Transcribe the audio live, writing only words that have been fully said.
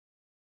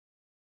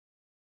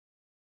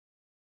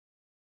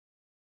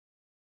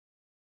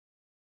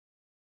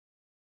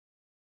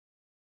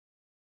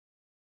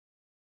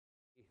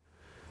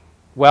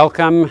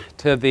Welcome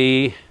to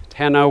the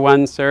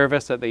 10:01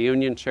 service at the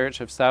Union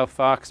Church of South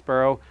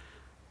Foxborough.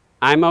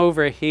 I'm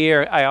over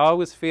here. I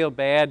always feel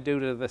bad due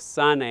to the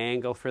sun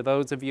angle for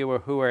those of you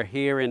who are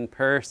here in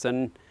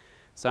person.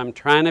 So I'm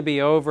trying to be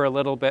over a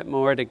little bit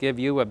more to give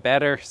you a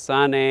better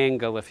sun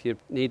angle if you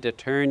need to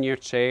turn your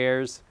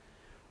chairs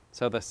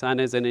so the sun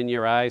isn't in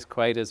your eyes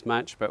quite as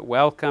much. But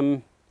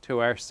welcome to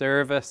our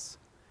service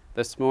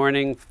this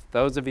morning.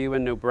 Those of you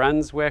in New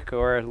Brunswick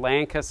or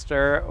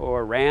Lancaster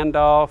or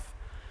Randolph,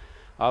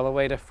 all the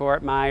way to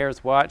Fort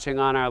Myers watching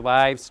on our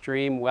live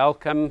stream,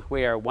 welcome.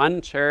 We are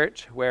one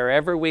church,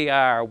 wherever we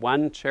are,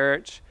 one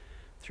church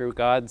through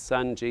God's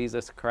Son,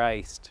 Jesus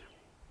Christ.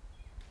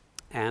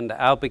 And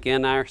I'll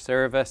begin our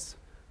service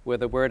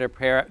with a word of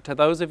prayer. To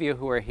those of you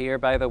who are here,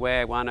 by the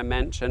way, I want to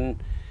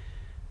mention,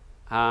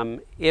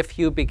 if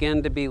you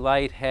begin to be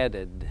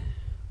lightheaded,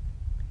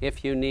 if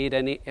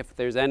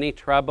there's any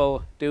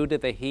trouble due to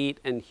the heat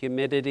and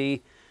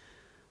humidity,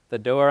 the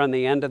door on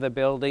the end of the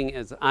building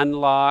is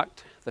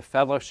unlocked. The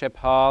fellowship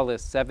hall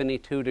is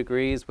 72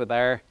 degrees with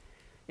our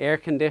air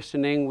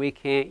conditioning we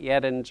can't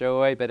yet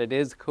enjoy, but it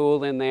is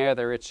cool in there.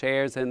 There are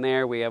chairs in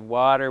there. We have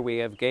water. We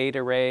have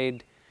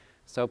Gatorade.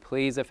 So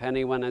please, if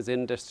anyone is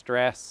in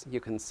distress, you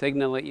can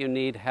signal that you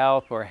need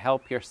help or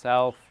help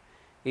yourself.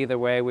 Either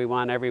way, we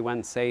want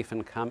everyone safe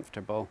and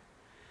comfortable.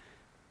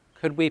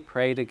 Could we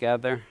pray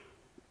together?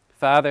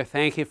 Father,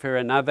 thank you for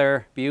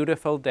another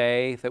beautiful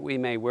day that we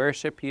may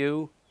worship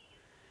you,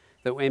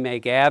 that we may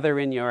gather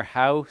in your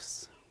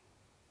house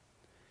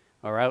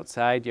or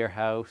outside your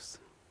house.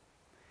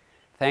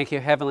 Thank you,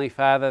 Heavenly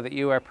Father, that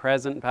you are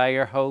present by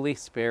your Holy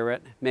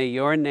Spirit. May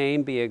your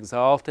name be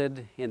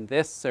exalted in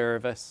this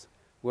service,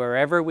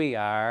 wherever we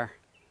are.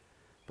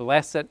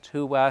 Bless it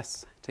to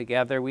us.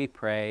 Together we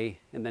pray,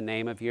 in the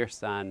name of your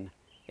Son.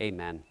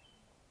 Amen.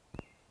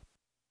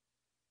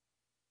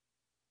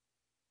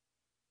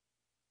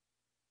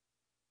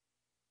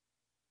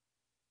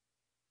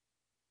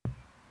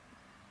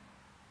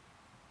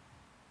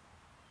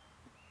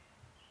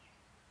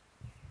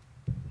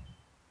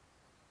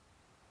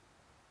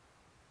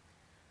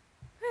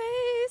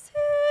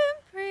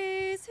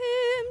 Praise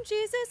him,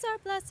 Jesus our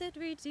blessed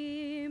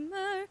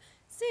Redeemer.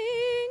 Sing,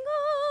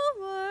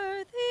 O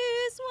earth,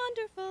 his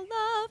wonderful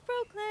love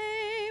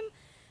proclaim.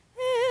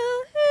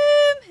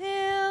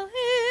 Hail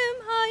him,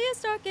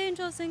 highest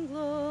archangels in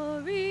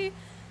glory.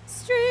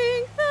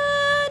 Strength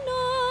and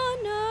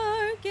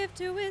honor give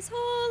to his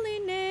holy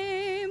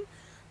name.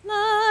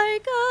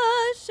 Like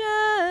a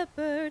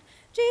shepherd,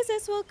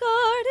 Jesus will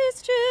guard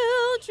his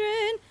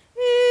children.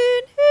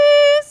 In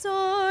his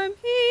arm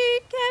he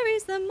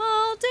carries them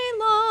all day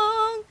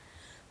long.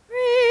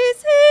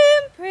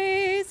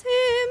 Praise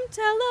him,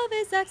 tell of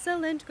his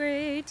excellent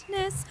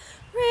greatness.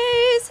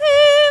 Praise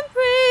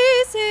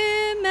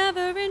him,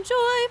 ever in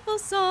joyful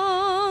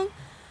song.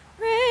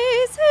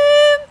 Praise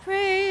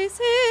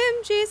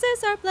him,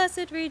 Jesus our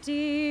blessed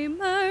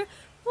Redeemer.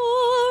 For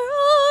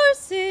our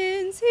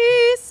sins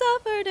he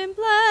suffered and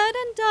bled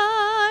and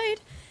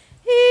died.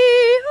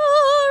 He,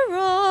 our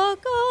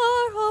rock,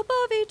 our hope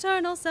of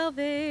eternal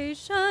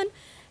salvation.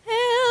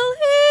 Hail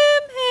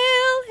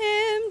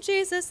him,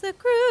 Jesus the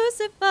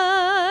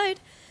crucified.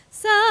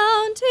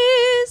 Sound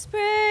his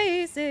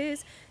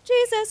praises,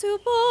 Jesus who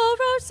bore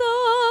our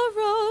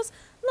sorrows.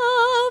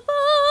 Love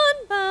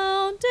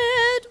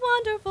unbounded,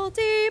 wonderful,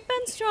 deep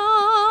and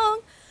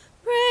strong.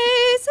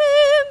 Praise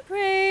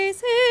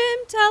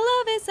him, tell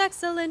of his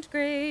excellent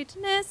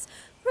greatness.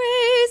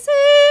 Praise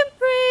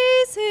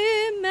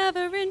him,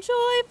 ever in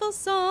joyful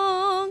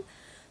song.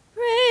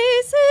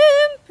 Praise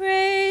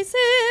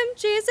him,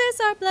 Jesus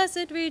our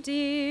blessed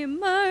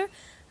Redeemer.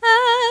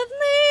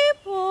 Heavenly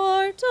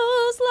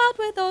portals loud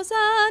with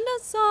Hosanna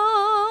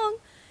song.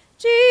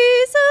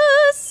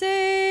 Jesus,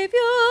 Savior,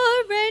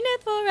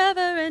 reigneth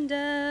forever and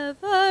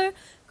ever.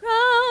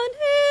 Crown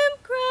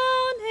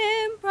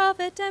him,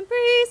 prophet and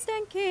priest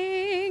and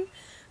king.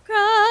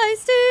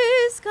 Christ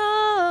is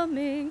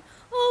coming,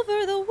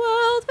 over the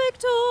world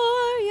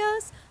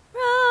victorious.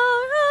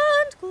 Power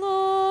and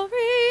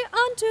glory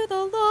unto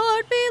the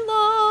Lord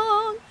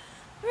belong.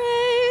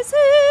 Praise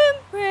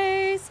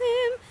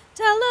him,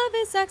 tell of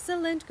his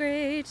excellent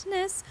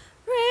greatness.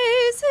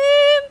 Praise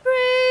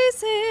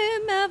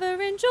him,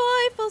 ever in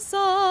joyful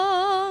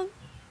song.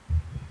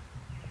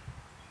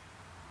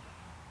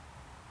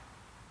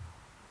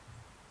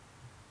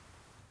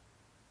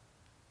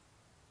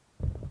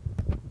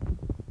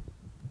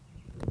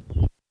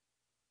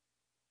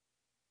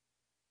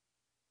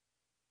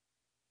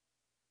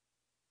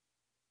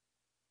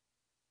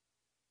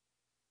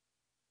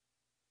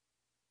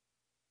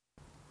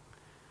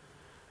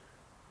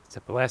 It's a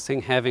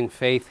blessing having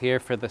Faith here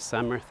for the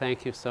summer.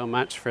 Thank you so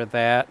much for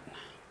that.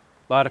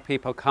 A lot of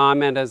people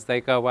comment as they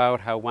go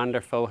out how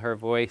wonderful her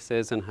voice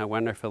is and how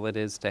wonderful it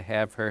is to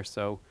have her.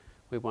 So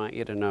we want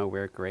you to know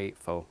we're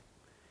grateful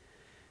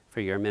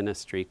for your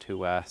ministry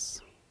to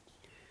us.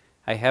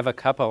 I have a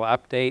couple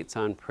updates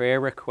on prayer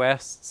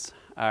requests.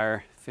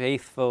 Our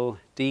faithful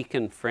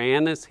deacon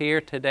Fran is here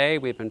today.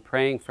 We've been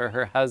praying for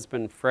her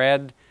husband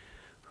Fred,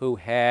 who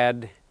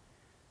had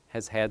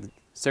has had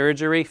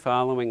surgery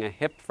following a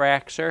hip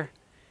fracture,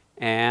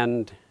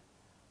 and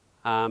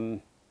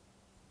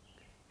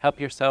help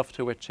yourself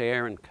to a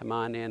chair and come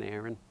on in,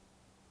 Aaron.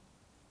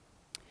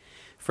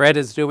 Fred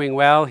is doing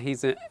well.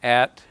 He's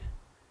at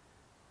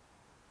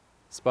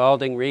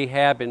Spalding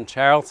Rehab in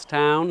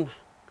Charlestown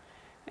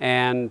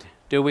and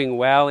doing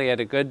well. He had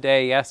a good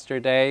day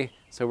yesterday,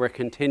 so we're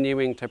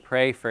continuing to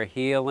pray for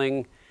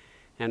healing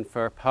and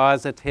for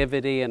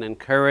positivity and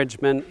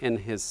encouragement in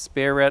his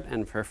spirit,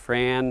 and for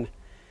Fran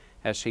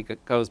as she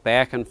goes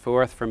back and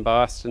forth from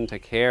Boston to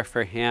care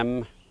for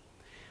him.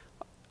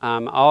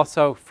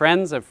 Also,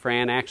 friends of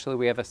Fran, actually,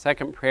 we have a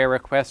second prayer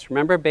request.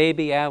 Remember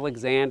baby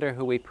Alexander,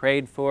 who we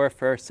prayed for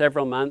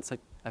several months,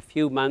 a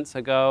few months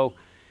ago?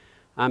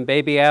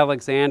 Baby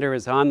Alexander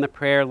is on the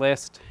prayer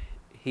list.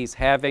 He's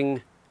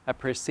having a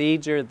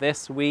procedure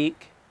this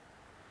week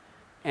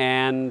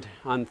and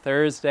on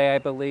Thursday, I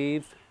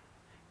believe,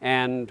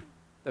 and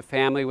the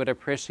family would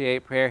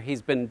appreciate prayer.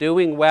 He's been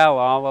doing well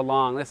all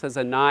along. This is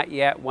a not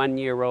yet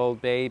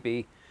 1-year-old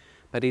baby,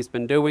 but he's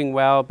been doing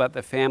well, but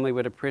the family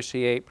would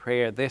appreciate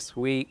prayer this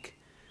week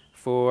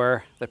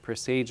for the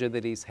procedure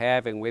that he's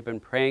having. We've been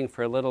praying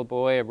for a little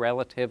boy, a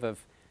relative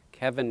of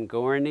Kevin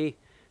Gorney,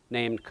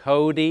 named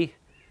Cody.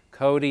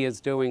 Cody is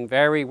doing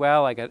very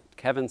well.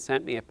 Kevin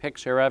sent me a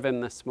picture of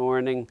him this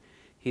morning.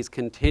 He's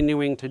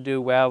continuing to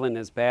do well in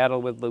his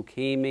battle with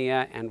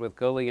leukemia and with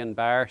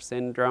Guillain-Barré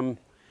syndrome.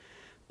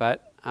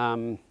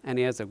 And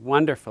he has a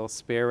wonderful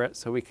spirit,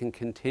 so we can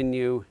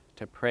continue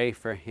to pray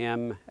for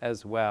him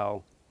as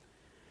well.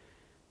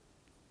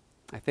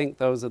 I think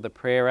those are the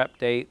prayer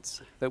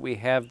updates that we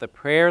have. The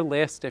prayer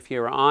list, if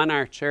you're on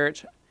our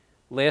church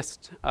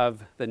list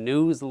of the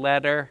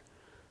newsletter,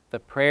 the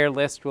prayer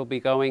list will be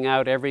going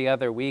out every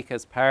other week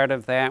as part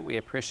of that. We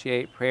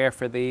appreciate prayer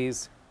for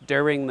these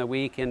during the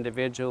week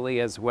individually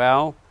as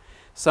well.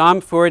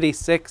 Psalm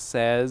 46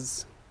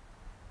 says,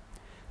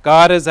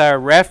 God is our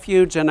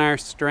refuge and our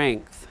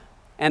strength,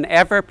 an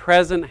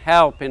ever-present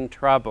help in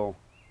trouble.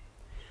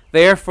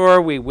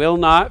 Therefore we will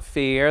not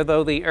fear,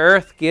 though the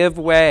earth give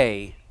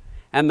way,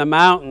 and the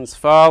mountains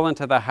fall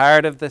into the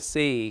heart of the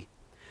sea,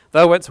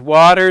 though its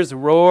waters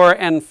roar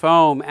and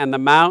foam, and the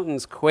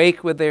mountains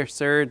quake with their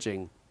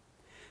surging.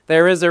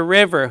 There is a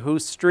river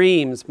whose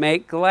streams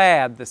make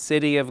glad the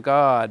city of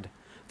God,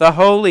 the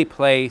holy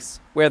place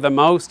where the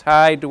Most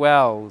High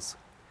dwells.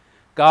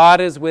 God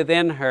is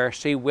within her,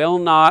 she will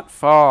not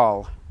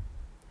fall.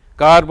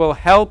 God will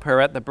help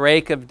her at the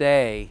break of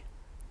day.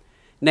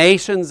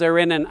 Nations are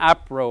in an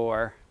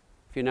uproar,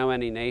 if you know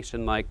any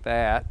nation like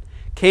that.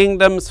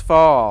 Kingdoms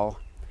fall.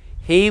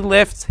 He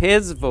lifts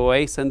his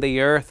voice and the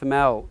earth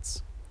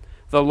melts.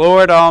 The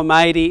Lord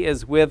Almighty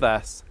is with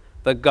us.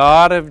 The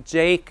God of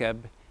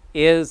Jacob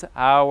is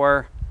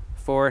our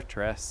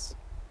fortress.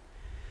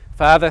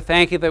 Father,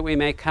 thank you that we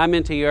may come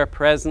into your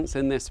presence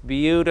in this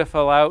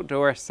beautiful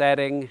outdoor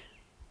setting.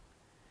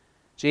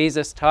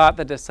 Jesus taught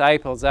the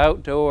disciples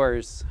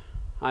outdoors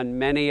on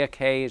many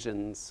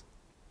occasions.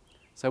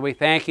 So we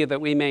thank you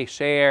that we may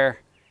share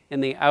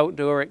in the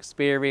outdoor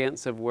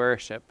experience of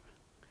worship.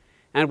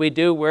 And we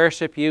do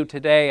worship you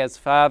today as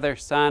Father,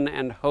 Son,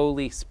 and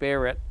Holy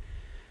Spirit,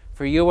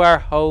 for you are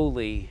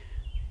holy.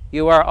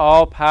 You are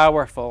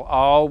all-powerful,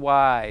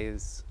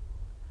 all-wise.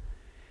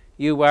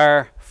 You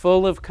are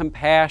full of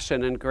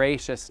compassion and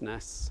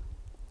graciousness.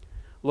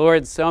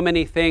 Lord, so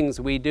many things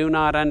we do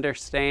not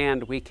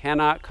understand, we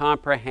cannot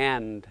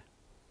comprehend.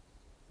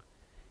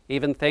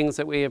 Even things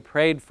that we have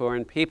prayed for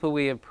and people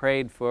we have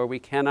prayed for, we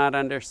cannot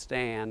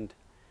understand.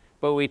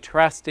 But we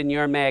trust in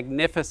your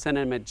magnificent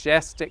and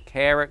majestic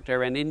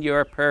character and in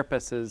your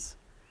purposes,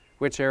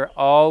 which are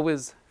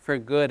always for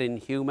good in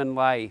human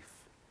life.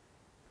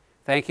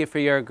 Thank you for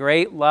your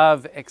great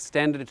love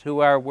extended to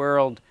our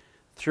world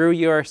through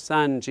your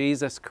Son,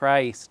 Jesus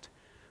Christ,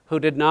 who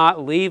did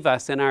not leave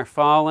us in our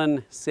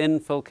fallen,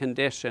 sinful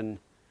condition,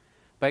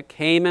 but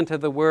came into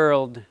the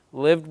world,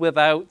 lived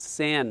without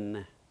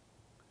sin,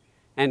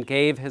 and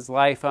gave his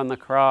life on the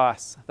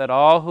cross, that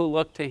all who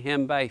look to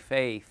him by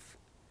faith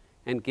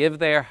and give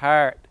their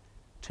heart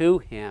to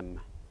him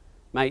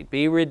might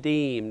be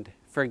redeemed,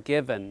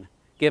 forgiven,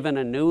 given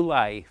a new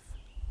life.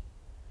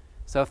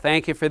 So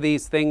thank you for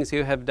these things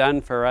you have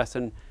done for us.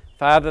 And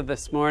Father,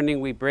 this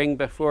morning we bring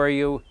before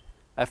you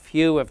a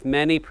few of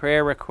many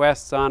prayer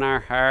requests on our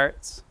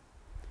hearts.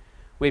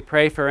 We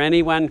pray for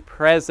anyone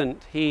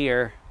present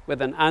here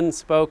with an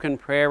unspoken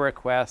prayer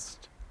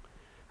request,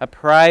 a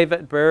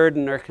private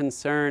burden or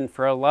concern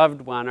for a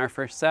loved one or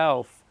for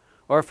self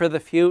or for the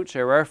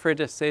future or for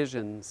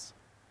decisions.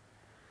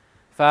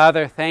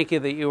 Father, thank you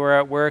that you are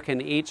at work in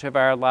each of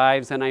our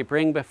lives, and I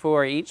bring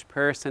before each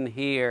person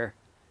here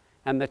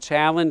and the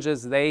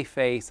challenges they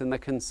face and the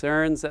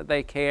concerns that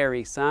they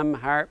carry, some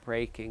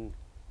heartbreaking.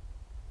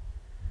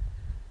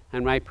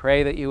 And I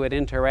pray that you would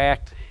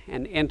interact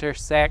and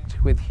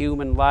intersect with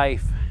human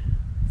life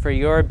for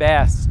your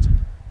best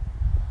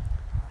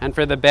and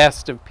for the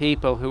best of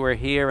people who are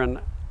here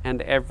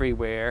and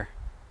everywhere.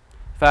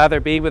 Father,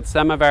 be with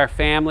some of our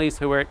families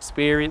who are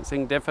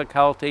experiencing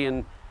difficulty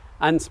and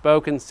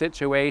unspoken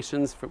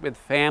situations with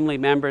family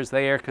members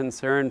they are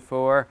concerned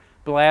for.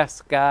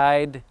 Bless,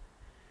 guide,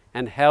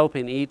 and help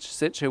in each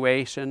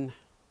situation.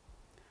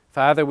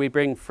 Father, we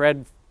bring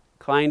Fred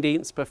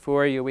Kleindienst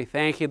before you. We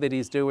thank you that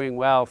he's doing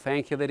well.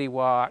 Thank you that he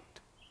walked.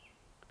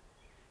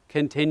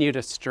 Continue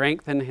to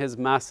strengthen his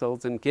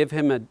muscles and give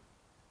him an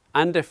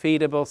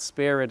undefeatable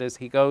spirit as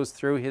he goes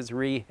through his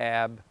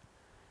rehab.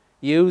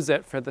 Use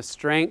it for the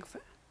strength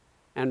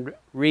and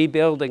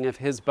rebuilding of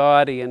his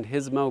body and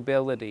his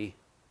mobility.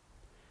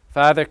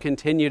 Father,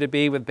 continue to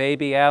be with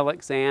baby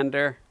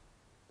Alexander.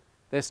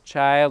 This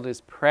child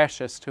is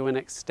precious to an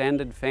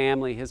extended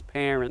family, his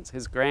parents,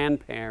 his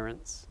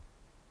grandparents,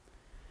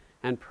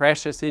 and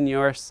precious in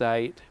your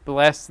sight.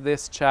 Bless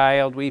this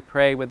child, we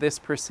pray, with this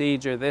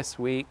procedure this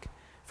week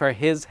for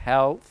his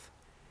health,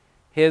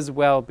 his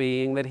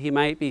well-being, that he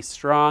might be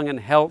strong and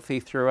healthy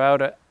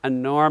throughout a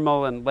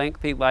normal and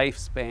lengthy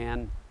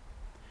lifespan.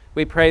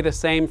 We pray the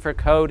same for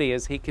Cody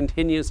as he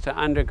continues to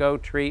undergo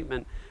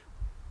treatment.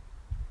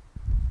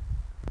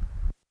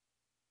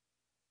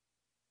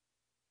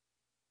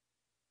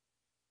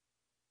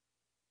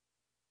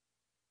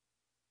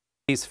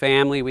 His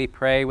family, we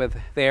pray, with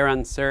their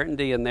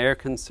uncertainty and their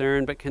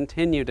concern, but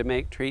continue to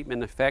make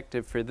treatment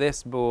effective for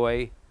this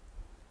boy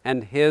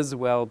and his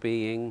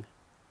well-being.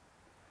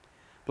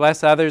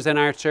 Bless others in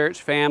our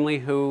church family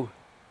who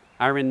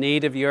are in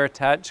need of your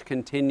touch.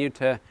 Continue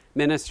to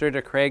minister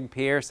to Craig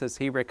Pierce as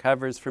he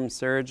recovers from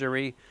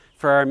surgery.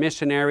 For our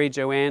missionary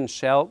Joanne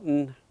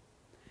Shelton,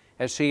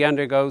 as she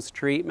undergoes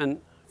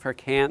treatment for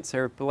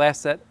cancer,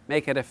 bless it,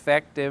 make it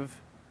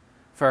effective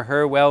for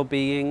her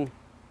well-being.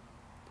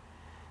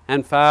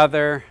 And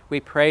Father, we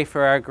pray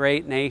for our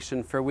great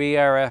nation, for we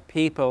are a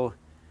people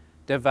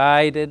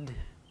divided.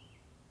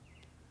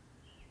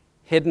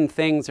 Hidden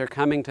things are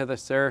coming to the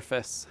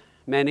surface.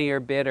 Many are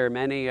bitter,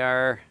 many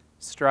are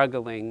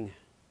struggling.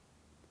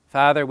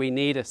 Father, we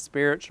need a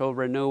spiritual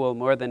renewal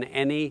more than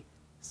any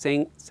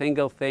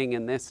single thing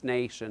in this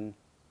nation.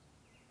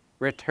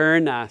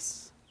 Return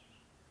us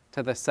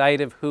to the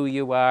sight of who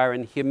you are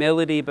and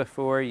humility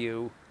before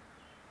you.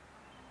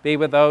 Be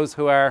with those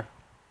who are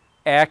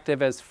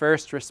active as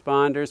first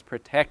responders,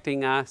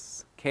 protecting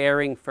us,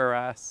 caring for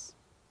us.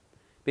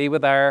 Be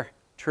with our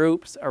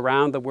troops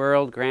around the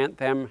world, grant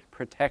them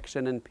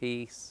protection and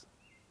peace.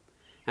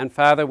 And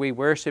Father, we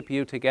worship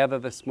you together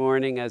this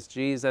morning as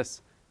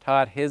Jesus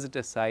taught his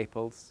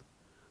disciples,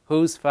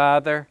 whose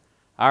Father,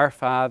 our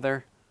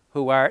Father,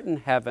 who art in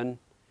heaven,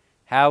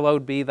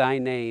 hallowed be thy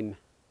name.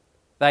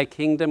 Thy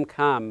kingdom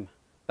come,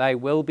 thy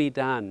will be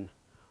done,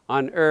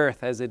 on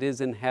earth as it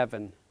is in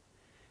heaven.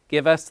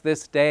 Give us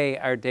this day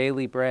our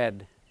daily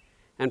bread,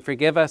 and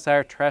forgive us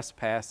our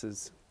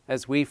trespasses,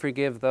 as we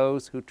forgive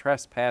those who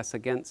trespass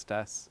against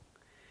us.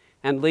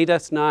 And lead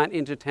us not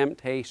into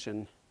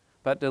temptation,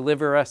 but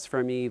deliver us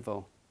from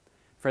evil.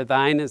 For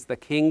thine is the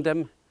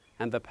kingdom,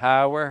 and the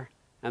power,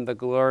 and the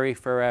glory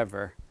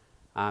forever.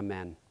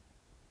 Amen.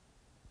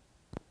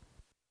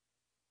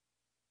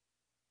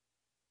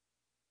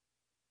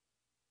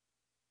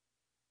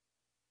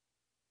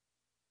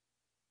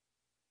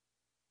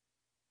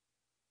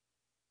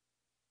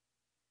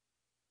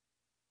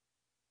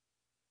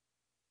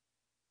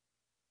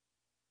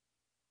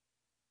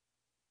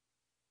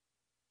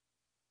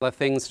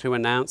 Things to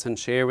announce and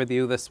share with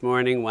you this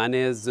morning. One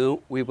is Zoom.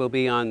 We will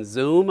be on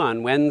Zoom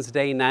on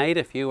Wednesday night.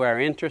 If you are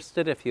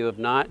interested, if you have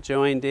not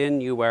joined in,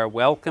 you are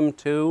welcome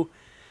to.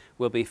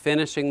 We'll be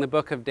finishing the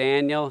book of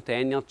Daniel,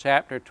 Daniel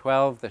chapter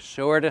 12, the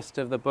shortest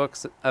of the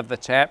books of the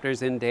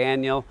chapters in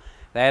Daniel.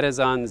 That is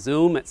on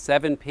Zoom at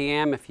 7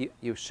 p.m. If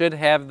you should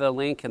have the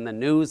link in the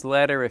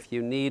newsletter. If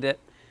you need it,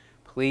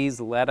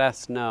 please let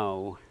us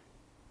know.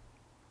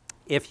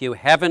 If you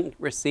haven't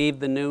received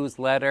the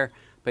newsletter,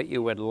 but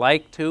you would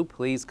like to,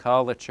 please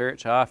call the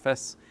church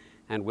office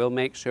and we'll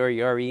make sure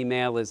your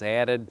email is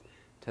added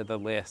to the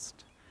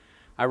list.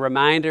 A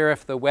reminder,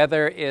 if the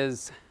weather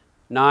is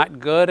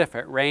not good, if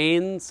it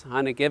rains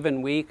on a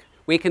given week,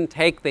 we can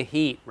take the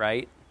heat,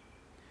 right?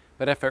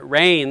 But if it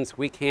rains,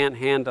 we can't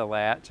handle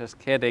that, just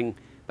kidding.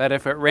 But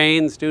if it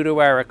rains due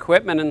to our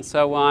equipment and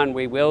so on,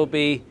 we will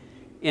be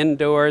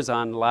indoors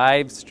on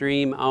live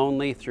stream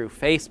only through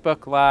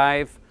Facebook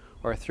Live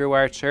or through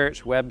our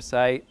church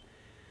website.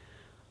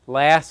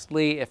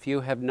 Lastly, if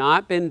you have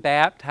not been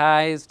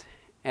baptized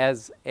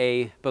as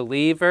a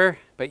believer,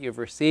 but you've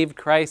received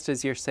Christ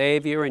as your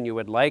Savior and you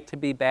would like to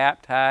be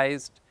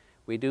baptized,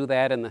 we do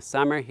that in the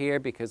summer here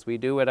because we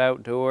do it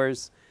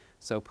outdoors,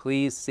 so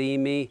please see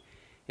me.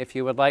 If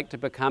you would like to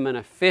become an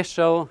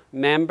official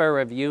member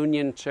of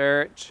Union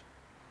Church,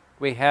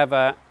 we have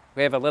a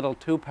little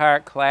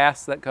two-part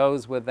class that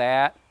goes with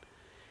that.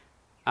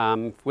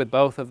 With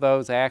both of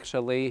those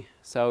actually.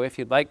 So if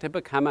you'd like to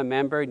become a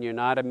member and you're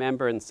not a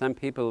member and some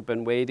people have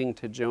been waiting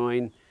to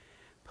join,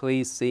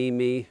 please see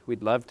me.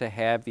 We'd love to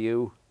have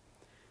you.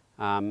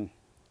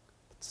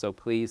 So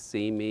please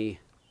see me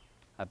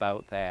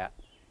about that.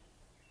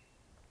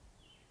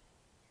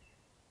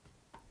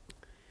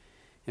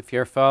 If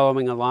you're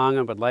following along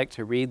and would like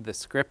to read the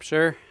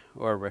scripture,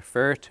 or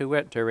refer to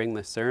it during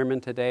the sermon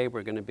today,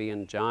 we're going to be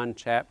in John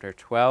chapter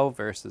 12,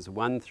 verses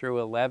 1 through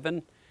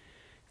 11.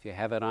 If you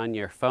have it on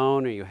your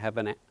phone or you have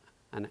an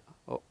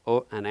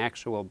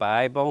actual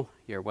Bible,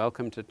 you're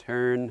welcome to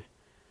turn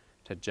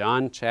to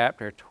John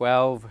chapter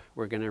 12.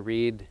 We're going to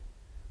read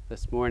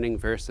this morning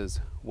verses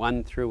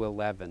 1 through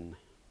 11.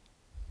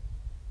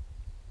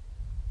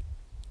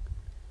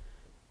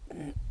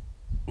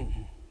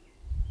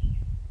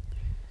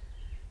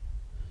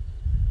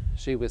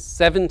 She was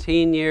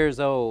 17 years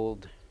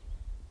old,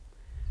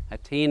 a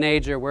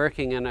teenager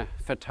working in a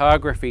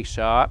photography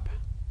shop,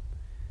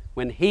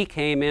 when he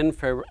came in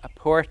for a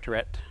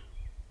portrait.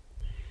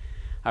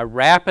 A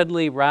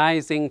rapidly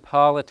rising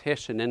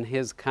politician in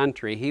his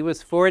country. He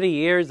was 40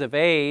 years of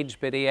age,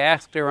 but he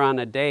asked her on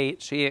a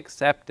date. She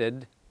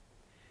accepted.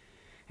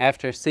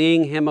 After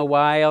seeing him a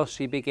while,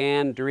 she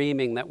began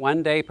dreaming that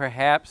one day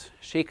perhaps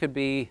she could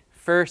be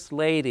First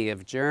Lady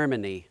of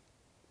Germany.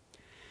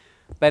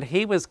 But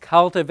he was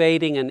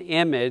cultivating an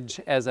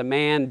image as a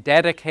man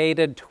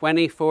dedicated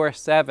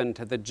 24/7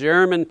 to the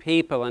German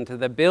people and to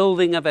the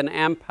building of an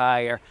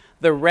empire,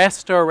 the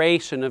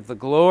restoration of the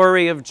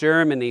glory of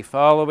Germany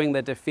following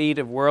the defeat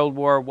of World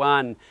War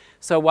I.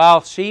 So while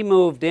she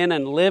moved in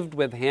and lived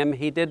with him,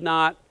 he did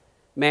not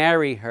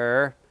marry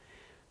her,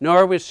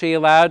 nor was she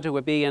allowed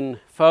to be in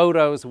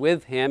photos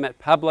with him at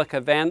public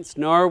events,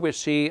 nor was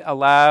she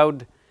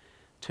allowed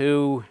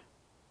to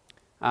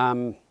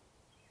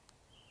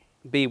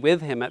be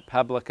with him at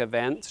public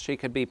events. She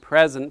could be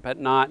present but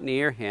not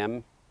near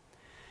him.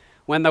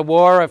 When the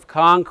war of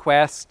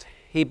conquest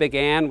he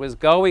began was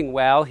going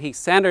well, he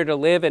sent her to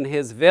live in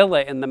his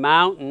villa in the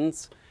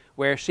mountains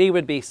where she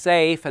would be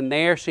safe, and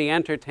there she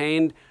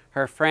entertained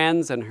her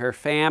friends and her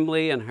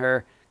family, and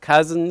her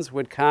cousins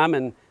would come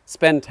and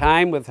spend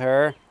time with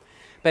her.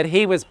 But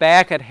he was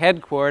back at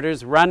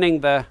headquarters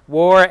running the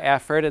war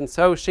effort, and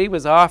so she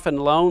was often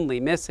lonely,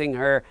 missing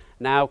her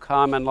now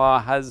common-law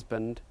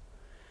husband.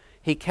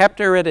 He kept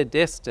her at a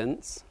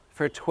distance.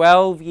 For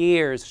 12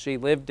 years she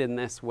lived in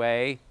this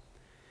way.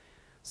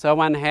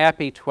 So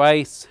unhappy,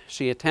 twice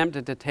she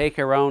attempted to take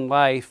her own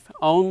life,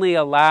 only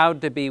allowed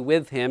to be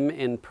with him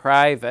in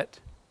private.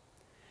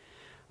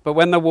 But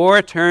when the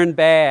war turned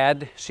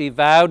bad, she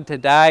vowed to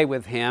die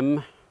with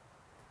him,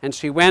 and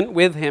she went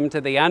with him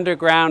to the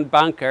underground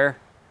bunker,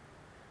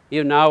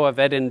 you know of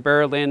it, in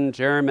Berlin,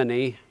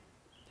 Germany.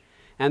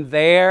 And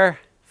there,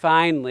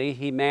 finally,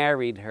 he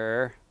married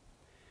her.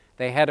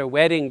 They had a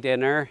wedding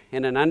dinner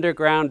in an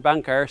underground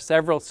bunker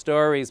several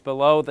stories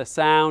below the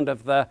sound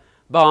of the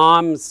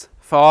bombs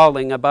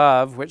falling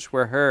above, which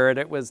were heard.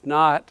 It was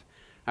not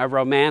a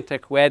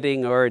romantic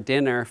wedding or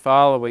dinner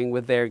following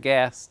with their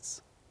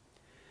guests.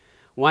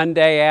 One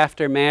day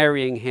after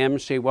marrying him,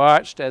 she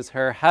watched as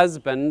her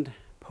husband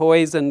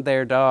poisoned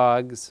their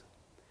dogs,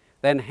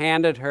 then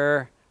handed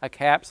her a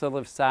capsule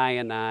of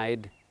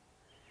cyanide,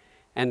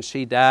 and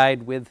she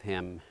died with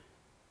him.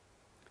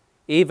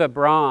 Eva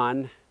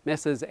Braun,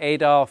 Mrs.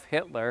 Adolf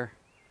Hitler,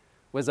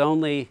 was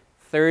only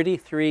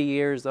 33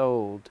 years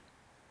old.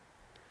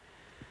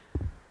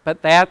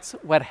 But that's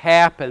what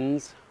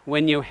happens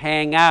when you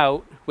hang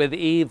out with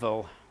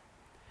evil.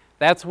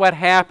 That's what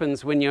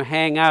happens when you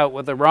hang out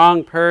with the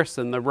wrong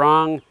person, the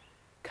wrong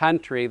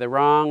country, the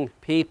wrong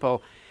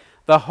people.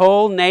 The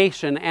whole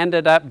nation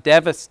ended up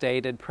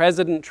devastated.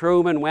 President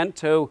Truman went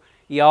to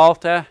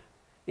Yalta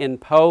in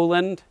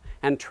Poland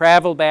and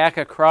traveled back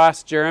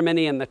across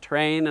Germany in the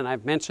train, and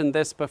I've mentioned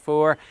this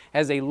before.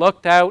 As he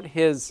looked out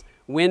his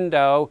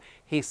window,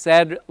 he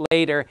said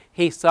later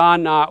he saw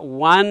not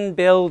one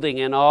building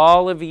in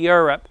all of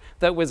Europe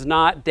that was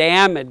not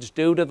damaged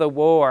due to the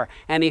war,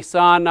 and he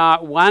saw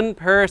not one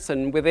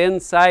person within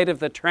sight of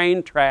the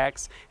train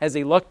tracks as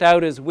he looked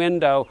out his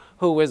window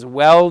who was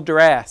well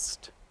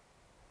dressed.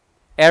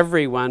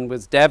 Everyone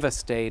was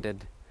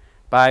devastated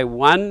by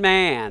one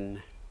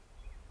man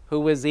who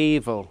was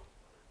evil,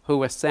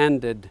 who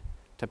ascended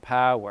to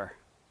power.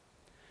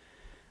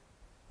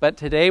 But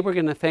today we're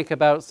going to think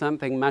about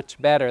something much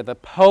better, the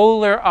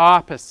polar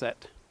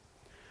opposite.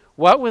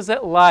 What was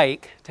it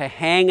like to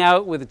hang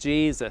out with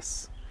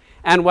Jesus?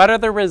 And what are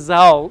the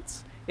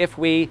results if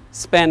we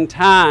spend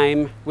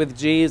time with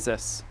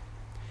Jesus?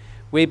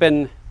 We've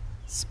been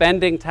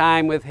spending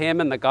time with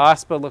him in the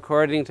Gospel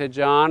according to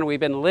John.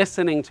 We've been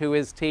listening to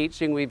his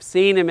teaching. We've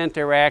seen him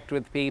interact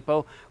with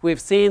people.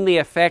 We've seen the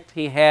effect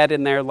he had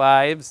in their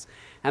lives.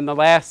 And the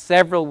last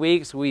several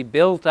weeks we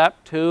built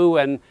up to,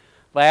 and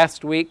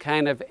last week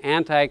kind of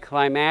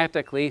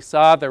anticlimactically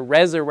saw the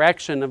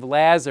resurrection of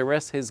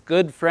Lazarus, his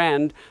good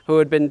friend who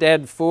had been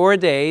dead 4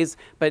 days,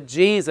 but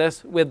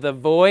Jesus, with the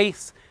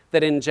voice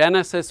that in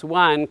Genesis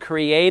 1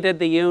 created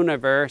the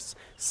universe,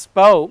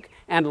 spoke,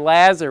 and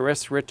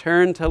Lazarus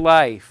returned to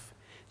life.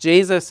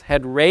 Jesus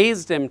had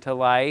raised him to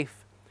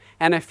life,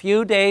 and a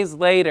few days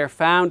later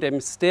found him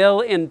still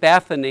in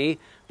Bethany,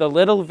 the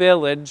little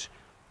village.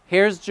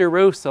 Here's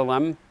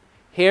Jerusalem,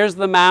 here's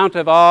the Mount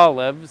of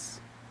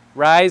Olives,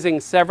 rising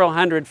several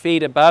hundred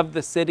feet above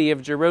the city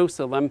of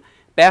Jerusalem,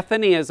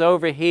 Bethany is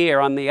over here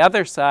on the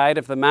other side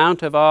of the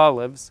Mount of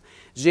Olives.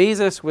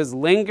 Jesus was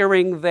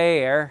lingering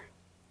there,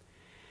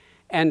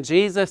 and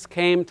Jesus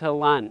came to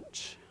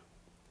lunch,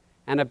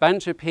 and a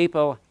bunch of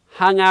people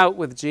hung out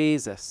with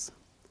Jesus.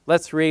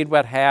 Let's read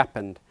what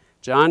happened.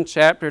 John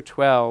chapter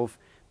 12,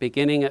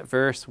 beginning at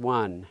verse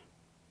 1.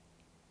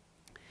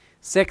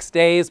 6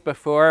 days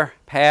before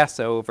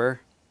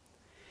Passover,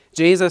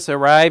 Jesus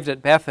arrived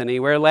at Bethany,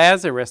 where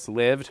Lazarus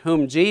lived,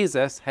 whom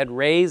Jesus had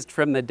raised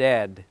from the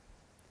dead.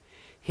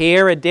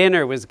 Here a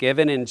dinner was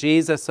given in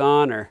Jesus'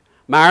 honor.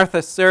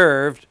 Martha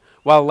served,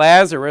 while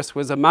Lazarus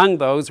was among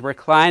those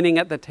reclining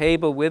at the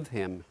table with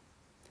him.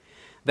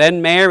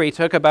 Then Mary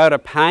took about a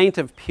pint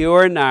of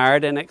pure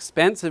nard, an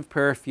expensive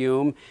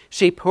perfume.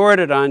 She poured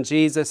it on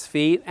Jesus'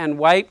 feet and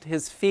wiped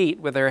his feet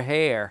with her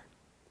hair.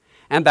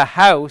 And the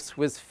house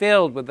was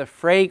filled with the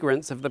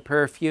fragrance of the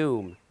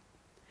perfume.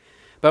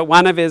 But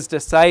one of his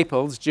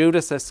disciples,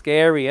 Judas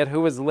Iscariot,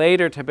 who was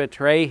later to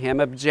betray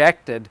him,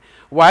 objected.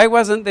 "Why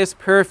wasn't this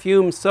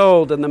perfume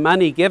sold and the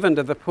money given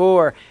to the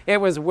poor? It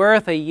was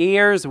worth a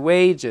year's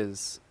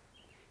wages."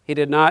 He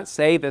did not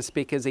say this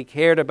because he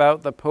cared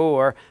about the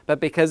poor, but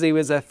because he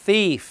was a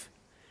thief,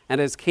 and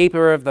as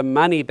keeper of the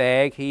money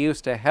bag, he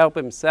used to help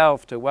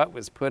himself to what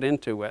was put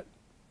into it.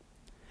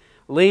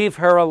 "Leave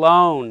her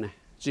alone,"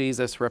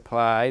 Jesus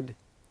replied.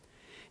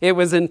 "It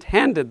was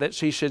intended that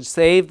she should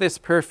save this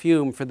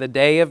perfume for the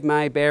day of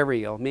my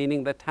burial,"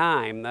 meaning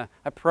the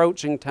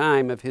approaching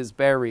time of his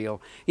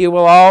burial. "You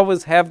will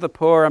always have the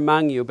poor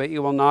among you, but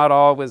you will not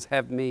always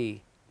have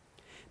me."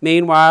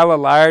 Meanwhile, a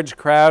large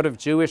crowd of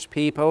Jewish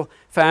people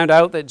found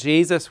out that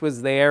Jesus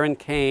was there and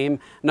came,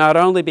 not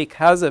only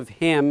because of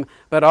him,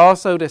 but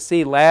also to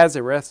see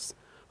Lazarus,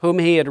 whom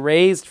he had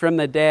raised from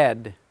the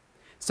dead.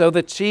 So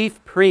the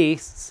chief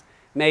priests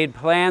made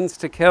plans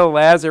to kill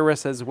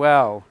Lazarus as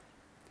well.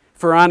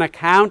 For on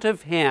account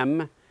of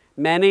him,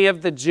 many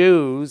of the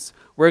Jews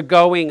were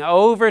going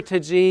over to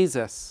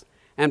Jesus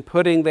and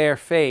putting their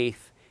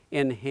faith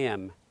in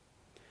him.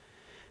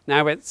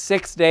 Now it's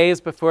 6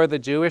 days before the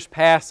Jewish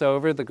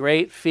Passover, the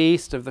great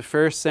feast of the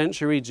first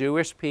century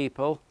Jewish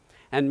people,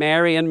 and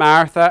Mary and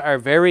Martha are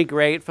very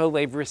grateful.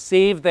 They've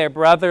received their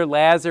brother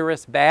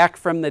Lazarus back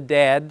from the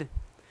dead.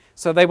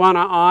 So they want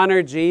to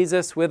honor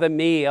Jesus with a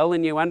meal,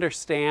 and you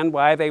understand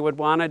why they would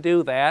want to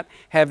do that.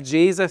 Have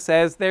Jesus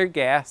as their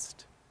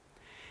guest.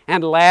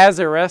 And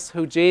Lazarus,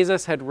 who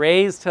Jesus had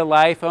raised to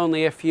life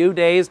only a few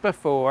days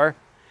before,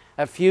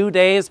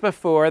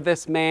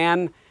 this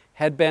man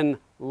had been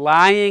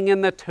lying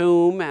in the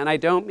tomb, and I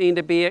don't mean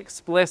to be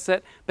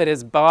explicit, but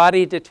his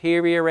body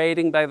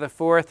deteriorating by the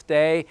 4th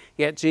day,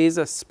 yet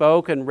Jesus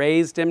spoke and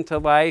raised him to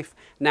life.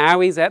 Now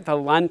he's at the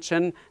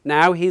luncheon.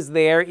 Now he's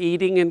there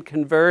eating and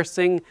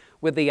conversing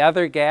with the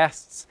other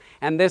guests.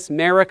 And this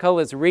miracle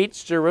has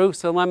reached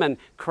Jerusalem, and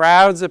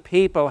crowds of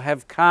people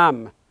have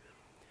come.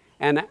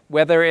 And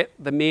whether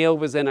the meal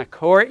was in a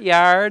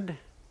courtyard,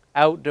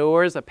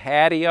 outdoors, a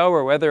patio,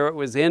 or whether it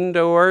was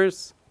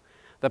indoors,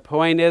 the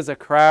point is a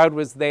crowd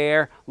was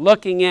there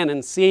looking in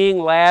and seeing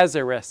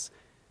Lazarus.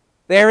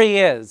 There he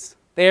is.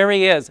 There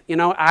he is. You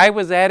know, I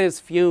was at his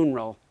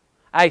funeral.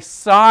 I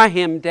saw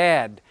him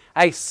dead.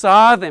 I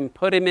saw them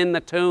put him in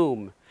the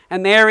tomb.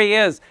 And there he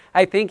is.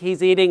 I think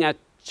he's eating a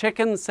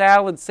chicken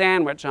salad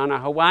sandwich on a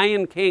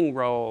Hawaiian king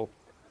roll,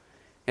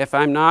 if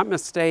I'm not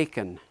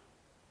mistaken.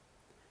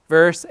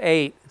 Verse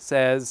 8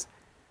 says,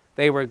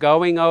 they were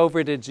going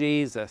over to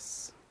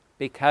Jesus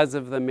because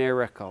of the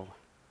miracle.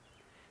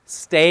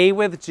 Stay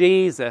with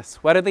Jesus.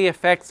 What are the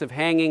effects of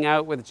hanging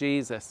out with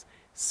Jesus?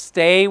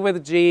 Stay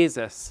with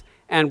Jesus,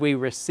 and we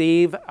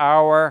receive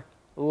our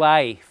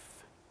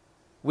life.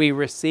 We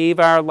receive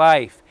our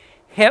life.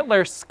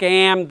 Hitler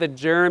scammed the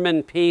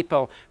German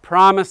people,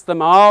 promised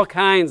them all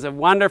kinds of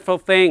wonderful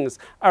things,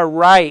 a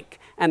Reich,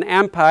 an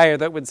empire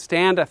that would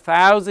stand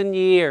 1,000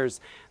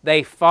 years.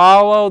 They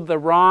followed the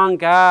wrong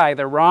guy,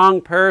 the wrong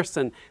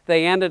person.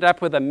 They ended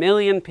up with 1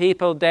 million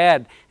people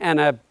dead and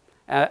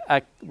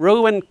a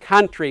ruined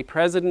country.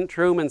 President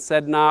Truman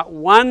said not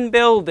one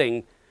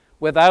building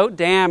without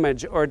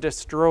damage or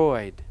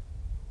destroyed.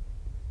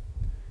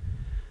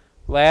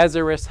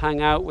 Lazarus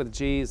hung out with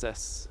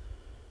Jesus.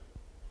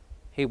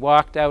 He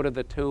walked out of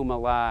the tomb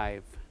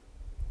alive.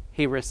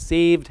 He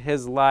received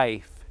his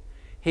life.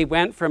 He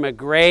went from a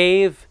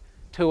grave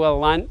to a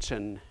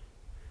luncheon,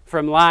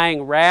 from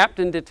lying wrapped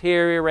and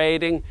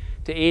deteriorating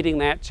to eating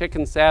that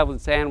chicken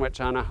salad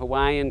sandwich on a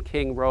Hawaiian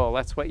king roll.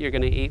 That's what you're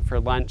going to eat for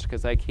lunch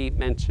because I keep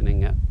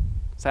mentioning it.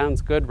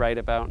 Sounds good right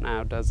about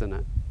now, doesn't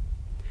it?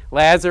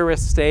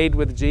 Lazarus stayed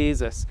with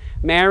Jesus.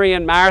 Mary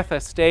and Martha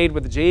stayed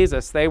with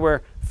Jesus. They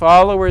were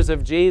followers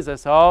of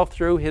Jesus all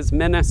through his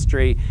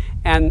ministry,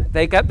 and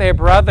they got their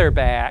brother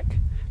back.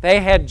 They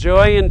had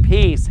joy and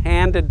peace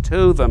handed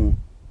to them.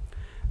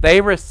 They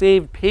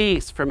received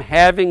peace from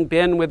having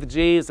been with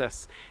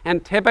Jesus.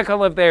 And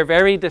typical of their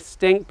very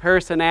distinct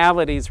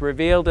personalities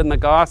revealed in the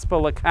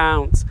gospel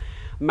accounts,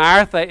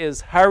 Martha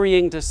is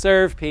hurrying to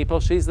serve people.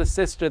 She's the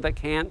sister that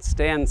can't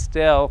stand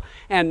still.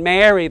 And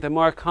Mary, the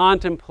more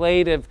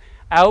contemplative,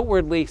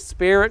 outwardly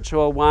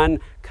spiritual one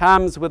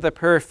comes with a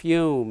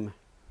perfume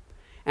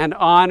and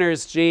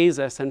honors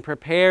Jesus and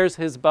prepares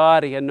his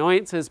body,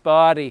 anoints his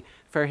body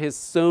for his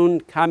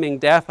soon coming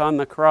death on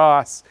the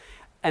cross.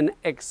 An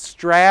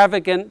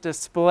extravagant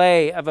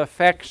display of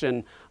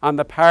affection on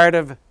the part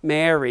of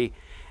Mary.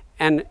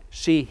 And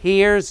she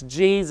hears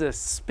Jesus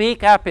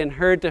speak up in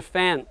her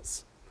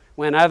defense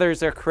when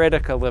others are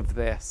critical of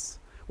this.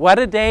 What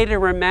a day to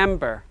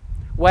remember.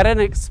 What an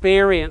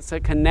experience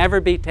that can never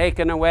be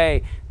taken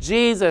away.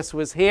 Jesus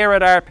was here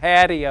at our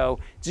patio.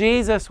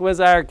 Jesus was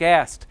our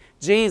guest.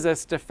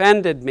 Jesus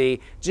defended me.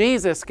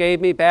 Jesus gave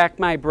me back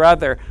my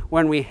brother.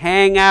 When we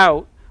hang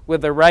out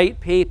with the right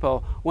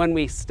people, when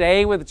we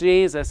stay with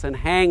Jesus and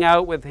hang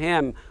out with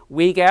him,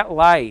 we get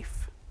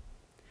life.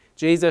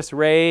 Jesus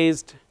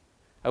raised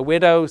a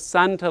widow's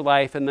son to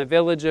life in the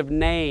village of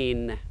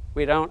Nain.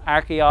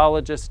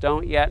 Archaeologists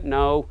don't yet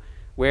know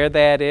where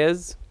that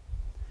is.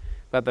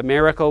 But the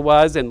miracle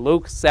was in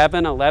Luke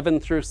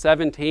 7:11 through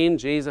 17,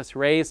 Jesus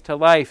raised to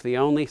life the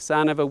only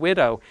son of a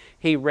widow.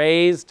 He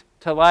raised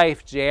to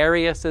life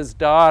Jairus'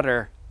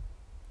 daughter.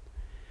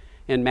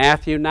 In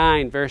Matthew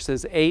 9,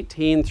 verses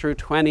 18 through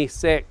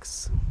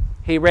 26.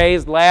 He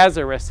raised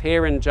Lazarus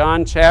here in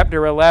John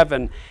chapter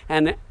 11.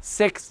 And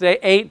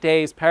 8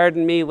 days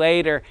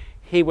later,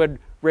 he would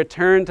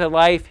return to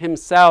life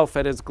himself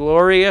at his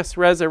glorious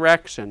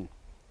resurrection.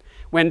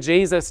 When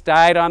Jesus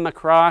died on the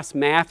cross,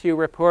 Matthew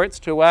reports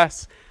to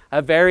us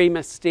a very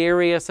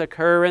mysterious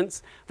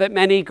occurrence, that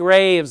many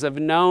graves of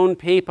known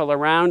people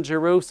around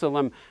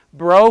Jerusalem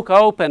broke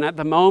open at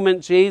the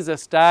moment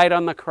Jesus died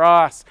on the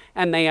cross,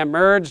 and they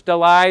emerged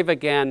alive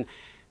again,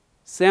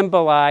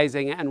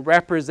 symbolizing and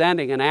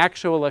representing an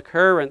actual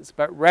occurrence,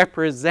 but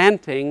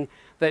representing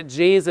that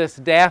Jesus'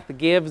 death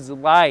gives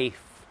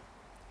life.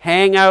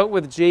 Hang out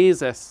with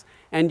Jesus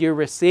and you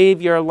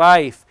receive your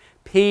life.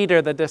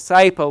 Peter, the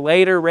disciple,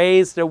 later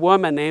raised a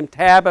woman named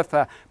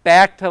Tabitha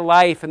back to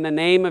life in the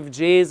name of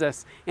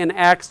Jesus in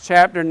Acts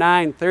chapter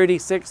 9,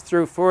 36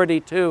 through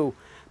 42.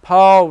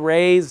 Paul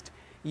raised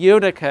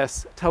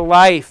Eutychus to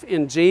life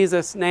in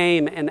Jesus'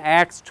 name in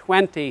Acts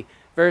 20,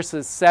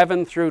 verses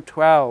 7 through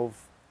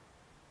 12.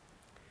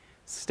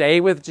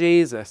 Stay with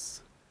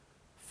Jesus,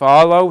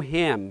 follow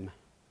him,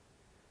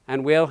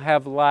 and we'll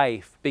have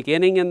life,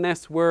 beginning in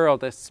this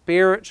world, a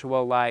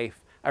spiritual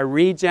life, a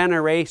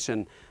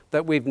regeneration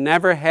that we've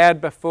never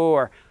had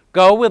before.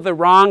 Go with the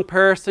wrong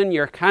person,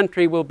 your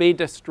country will be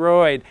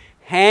destroyed.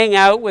 Hang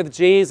out with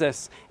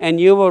Jesus and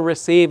you will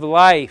receive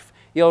life.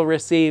 You'll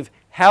receive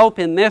help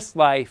in this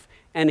life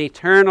and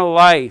eternal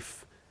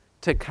life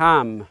to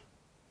come.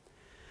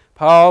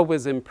 Paul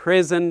was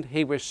imprisoned,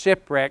 he was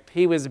shipwrecked,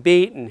 he was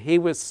beaten, he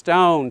was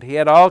stoned. He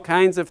had all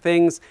kinds of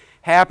things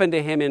happen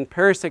to him in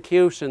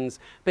persecutions,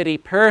 but he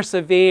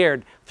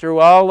persevered through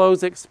all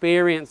those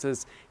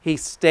experiences. He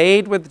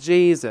stayed with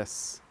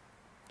Jesus.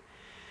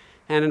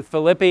 And in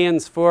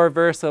Philippians 4,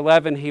 verse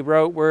 11, he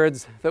wrote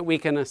words that we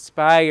can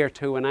aspire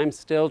to, and I'm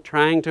still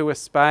trying to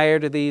aspire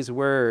to these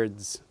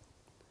words.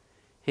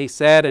 He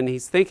said, and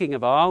he's thinking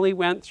of all he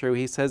went through,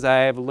 he says,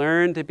 I have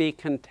learned to be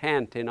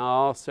content in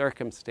all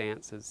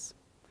circumstances.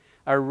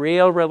 A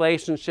real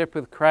relationship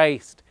with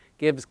Christ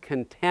gives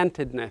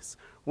contentedness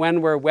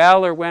when we're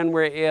well or when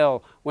we're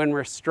ill, when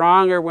we're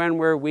strong or when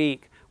we're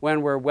weak,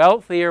 when we're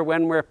wealthy or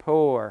when we're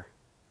poor.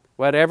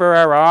 Whatever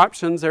our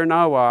options or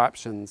no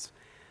options.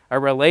 A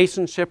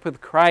relationship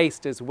with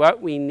Christ is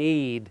what we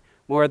need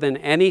more than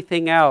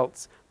anything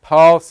else.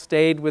 Paul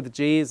stayed with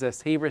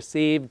Jesus. He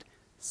received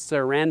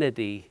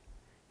serenity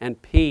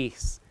and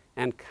peace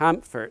and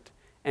comfort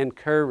and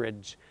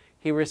courage.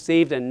 He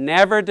received a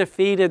never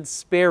defeated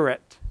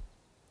spirit.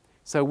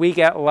 So we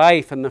get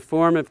life in the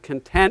form of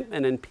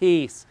contentment and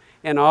peace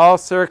in all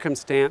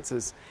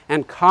circumstances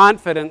and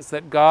confidence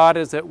that God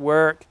is at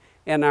work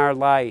in our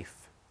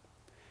life.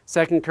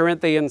 2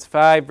 Corinthians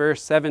 5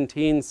 verse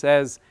 17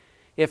 says,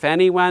 if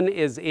anyone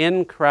is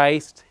in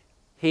Christ,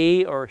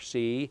 he or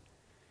she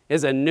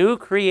is a new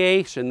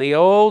creation. The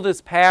old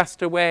is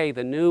passed away,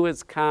 the new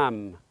has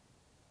come.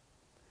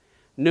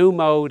 New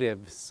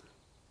motives,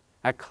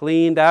 a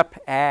cleaned up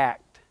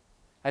act,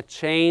 a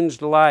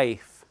changed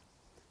life,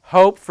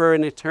 hope for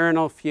an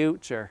eternal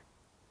future.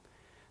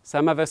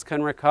 Some of us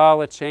can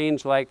recall a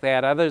change like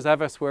that. Others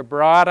of us were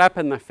brought up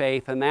in the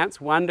faith, and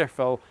that's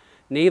wonderful.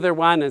 Neither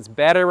one is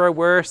better or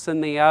worse than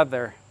the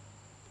other.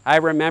 I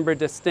remember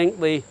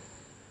distinctly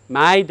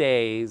my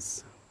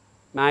days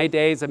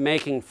of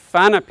making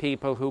fun of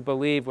people who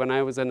believed when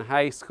I was in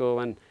high school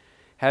and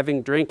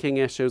having drinking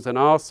issues and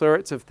all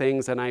sorts of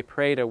things, and I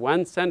prayed a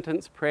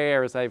one-sentence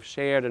prayer as I've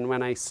shared, and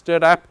when I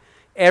stood up,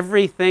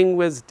 everything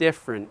was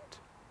different.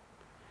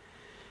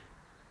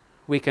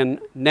 We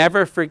can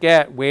never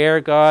forget where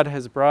God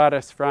has brought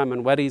us from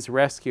and what He's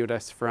rescued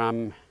us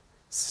from.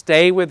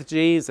 Stay with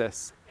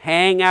Jesus.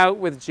 Hang out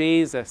with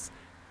Jesus.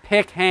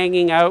 Pick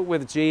hanging out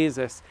with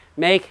Jesus.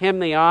 Make Him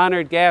the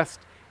honored guest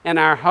in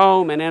our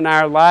home and in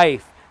our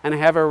life, and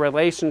have a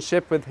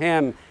relationship with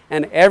Him,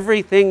 and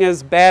everything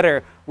is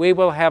better. We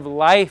will have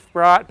life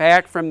brought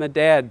back from the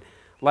dead,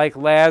 like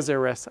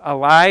Lazarus,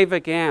 alive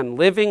again,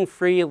 living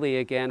freely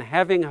again,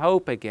 having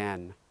hope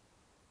again.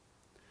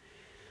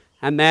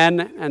 And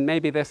then, and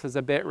maybe this is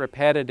a bit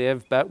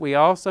repetitive, but we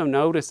also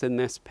notice in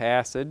this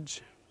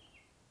passage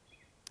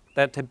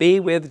that to be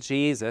with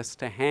Jesus,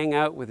 to hang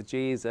out with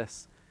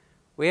Jesus,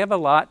 we have a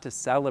lot to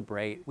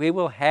celebrate. We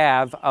will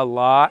have a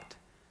lot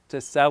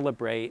to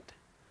celebrate.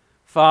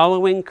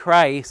 Following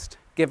Christ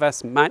gives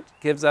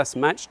us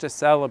much to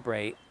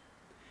celebrate.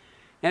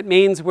 It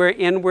means we're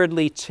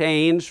inwardly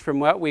changed from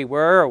what we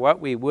were or what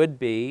we would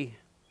be,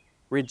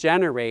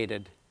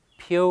 regenerated,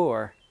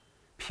 pure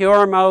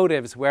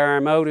motives where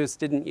our motives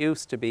didn't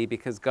used to be,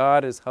 because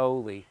God is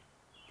holy.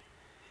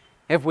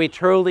 If we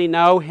truly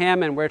know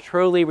Him and we're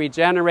truly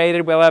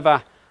regenerated, we'll have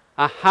a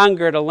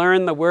hunger to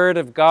learn the Word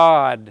of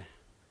God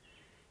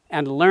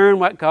and learn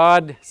what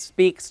God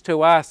speaks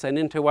to us and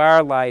into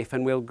our life,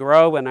 and we'll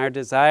grow in our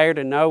desire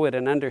to know it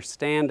and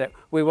understand it.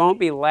 We won't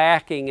be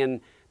lacking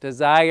in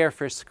desire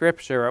for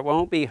Scripture. It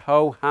won't be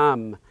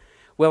ho-hum.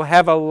 We'll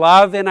have a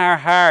love in our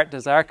heart.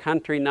 Does our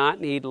country not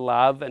need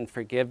love and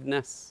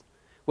forgiveness?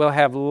 We'll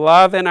have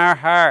love in our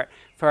heart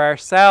for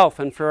ourselves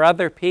and for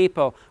other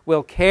people.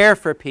 We'll care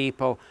for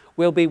people.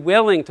 We'll be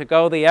willing to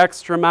go the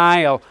extra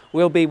mile.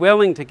 We'll be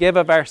willing to give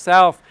of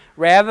ourselves.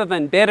 Rather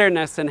than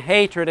bitterness and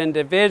hatred and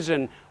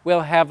division,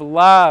 we'll have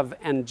love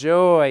and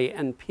joy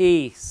and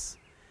peace.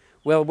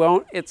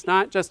 It's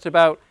not just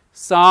about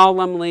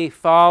solemnly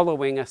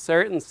following a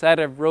certain set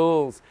of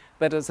rules,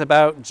 but it's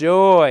about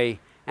joy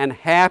and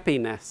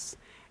happiness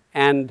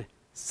and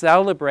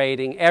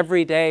celebrating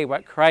every day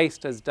what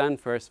Christ has done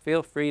for us.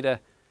 Feel free to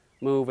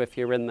move if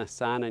you're in the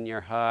sun and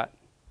you're hot.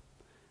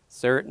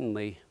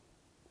 Certainly.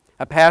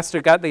 A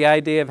pastor got the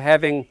idea of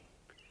having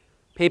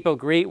people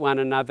greet one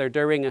another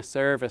during a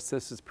service.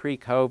 This is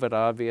pre-COVID,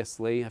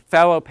 obviously. A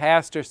fellow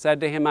pastor said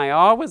to him, "I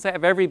always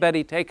have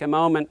everybody take a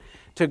moment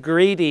to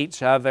greet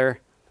each other.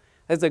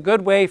 It's a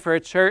good way for a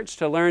church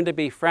to learn to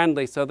be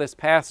friendly." So this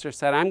pastor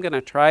said, "I'm going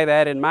to try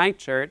that in my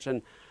church."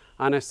 And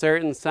on a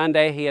certain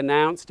Sunday, he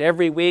announced,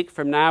 every week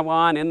from now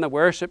on in the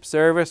worship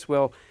service,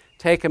 we'll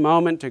take a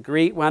moment to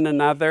greet one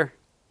another.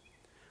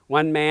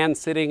 One man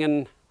sitting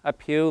in a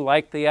pew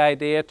liked the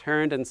idea,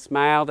 turned and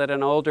smiled at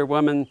an older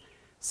woman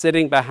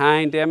sitting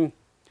behind him.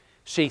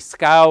 She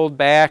scowled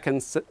back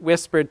and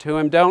whispered to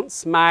him, "Don't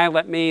smile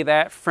at me.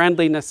 That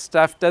friendliness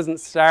stuff doesn't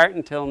start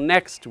until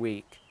next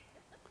week."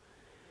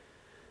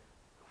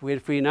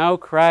 If we know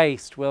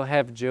Christ, we'll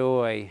have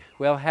joy,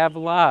 we'll have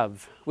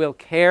love, we'll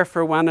care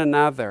for one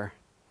another.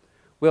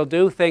 We'll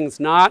do things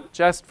not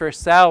just for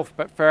self,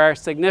 but for our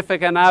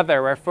significant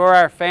other, or for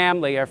our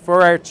family, or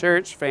for our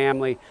church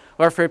family,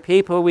 or for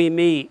people we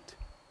meet.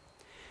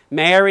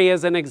 Mary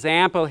is an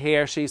example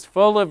here. She's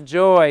full of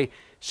joy.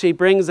 She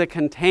brings a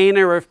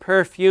container of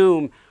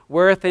perfume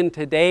worth in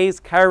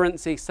today's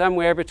currency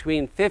somewhere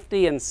between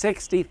 $50,000 and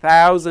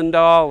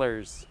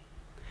 $60,000.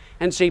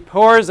 And she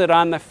pours it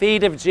on the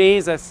feet of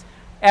Jesus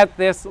at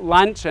this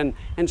luncheon.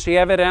 And she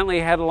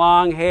evidently had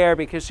long hair,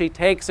 because she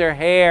takes her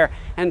hair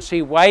and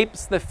she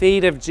wipes the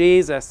feet of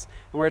Jesus.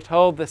 And we're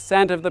told the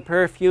scent of the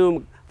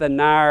perfume, the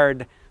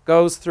nard,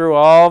 goes through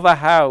all the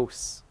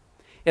house.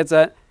 It's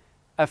an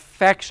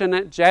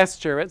affectionate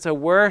gesture. It's a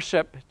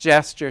worship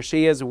gesture.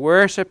 She is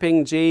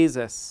worshiping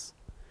Jesus.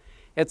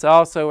 It's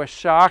also a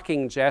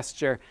shocking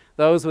gesture.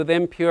 Those with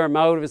impure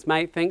motives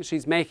might think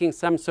she's making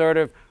some sort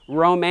of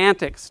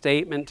romantic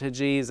statement to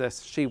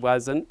Jesus. She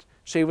wasn't.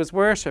 She was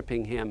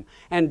worshiping Him.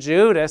 And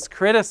Judas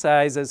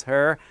criticizes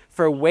her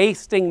for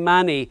wasting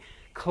money,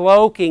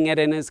 cloaking it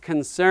in his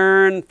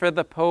concern for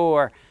the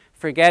poor,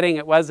 forgetting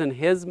it wasn't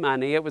his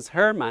money, it was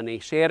her money.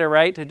 She had a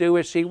right to do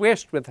as she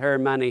wished with her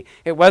money.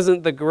 It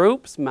wasn't the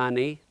group's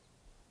money.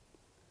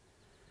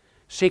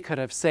 She could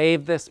have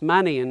saved this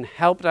money and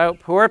helped out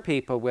poor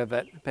people with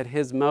it, but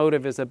his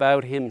motive is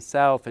about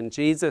himself, and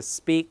Jesus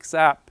speaks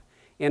up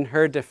in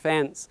her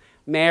defense.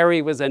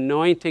 Mary was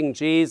anointing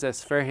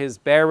Jesus for His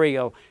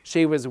burial.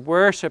 She was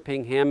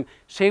worshiping Him.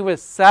 She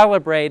was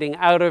celebrating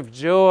out of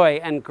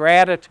joy and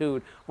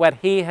gratitude what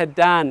He had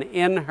done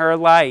in her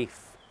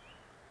life,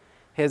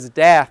 His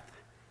death,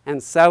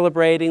 and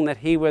celebrating that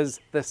He was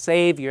the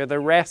Savior, the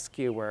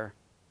rescuer.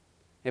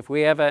 If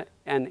we have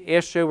an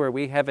issue or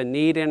we have a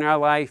need in our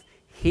life,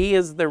 He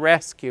is the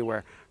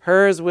rescuer.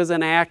 Hers was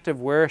an act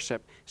of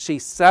worship.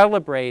 She's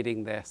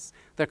celebrating this.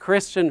 The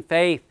Christian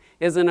faith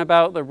isn't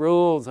about the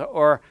rules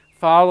or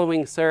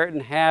following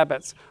certain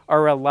habits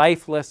or a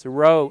lifeless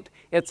rote.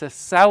 It's a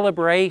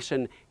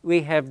celebration.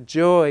 We have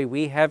joy.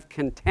 We have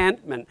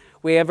contentment.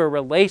 We have a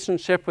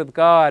relationship with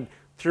God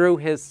through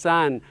His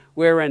Son.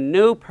 We're a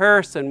new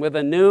person with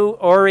a new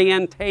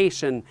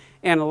orientation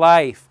in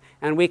life,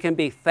 and we can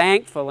be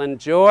thankful and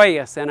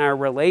joyous in our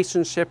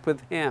relationship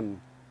with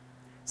Him.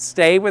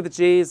 Stay with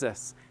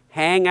Jesus.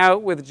 Hang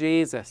out with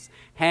Jesus.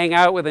 Hang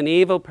out with an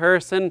evil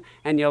person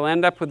and you'll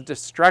end up with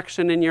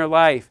destruction in your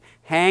life.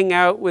 Hang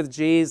out with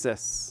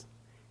Jesus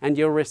and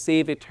you'll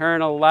receive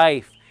eternal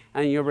life,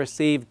 and you'll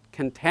receive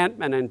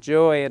contentment and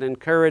joy and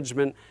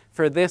encouragement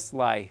for this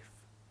life.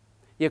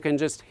 You can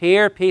just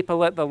hear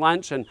people at the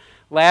luncheon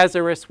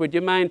Lazarus, would you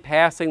mind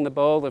passing the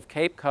bowl of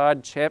Cape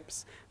Cod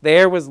chips?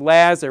 There was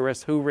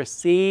Lazarus who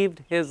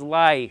received his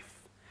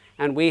life,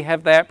 and we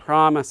have that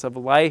promise of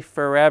life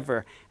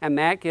forever, and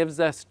that gives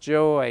us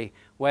joy,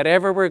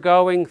 whatever we're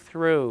going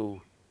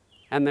through.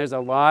 And there's a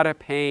lot of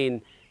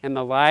pain in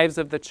the lives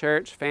of the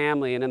church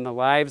family and in the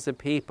lives of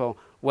people.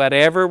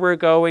 Whatever we're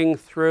going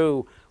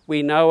through,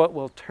 we know it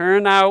will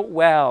turn out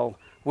well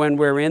when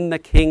we're in the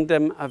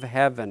kingdom of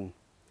heaven.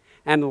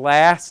 And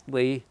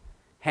lastly,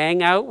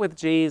 hang out with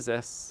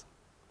Jesus,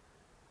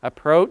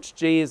 approach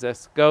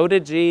Jesus, go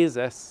to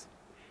Jesus,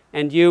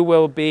 and you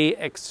will be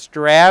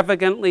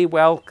extravagantly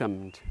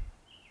welcomed.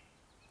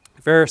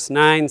 Verse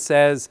 9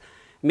 says,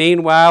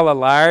 "Meanwhile, a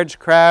large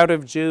crowd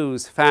of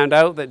Jews found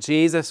out that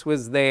Jesus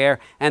was there,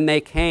 and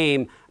they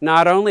came,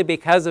 not only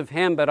because of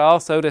him, but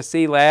also to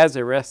see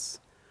Lazarus,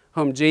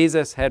 whom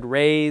Jesus had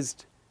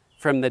raised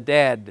from the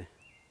dead."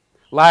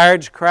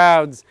 Large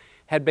crowds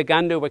had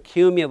begun to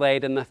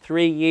accumulate in the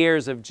 3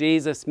 years of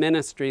Jesus'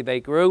 ministry.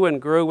 They grew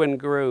and grew and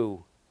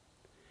grew.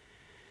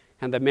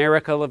 And the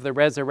miracle of the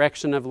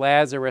resurrection of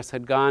Lazarus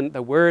had gone,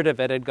 the word of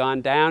it had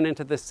gone down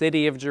into the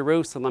city of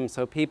Jerusalem,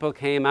 so people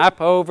came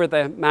up over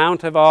the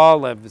Mount of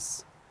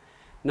Olives,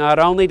 not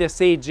only to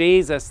see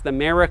Jesus, the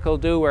miracle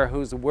doer,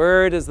 whose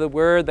word is the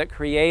word that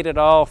created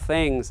all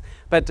things,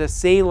 but to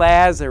see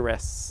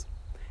Lazarus,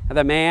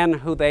 the man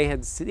who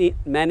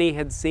many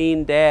had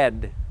seen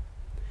dead.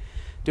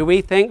 Do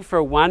we think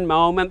for one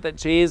moment that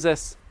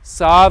Jesus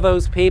saw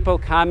those people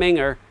coming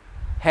or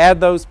had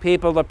those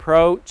people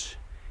approach,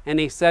 and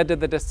he said to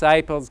the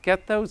disciples,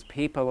 "Get those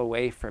people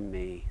away from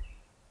me.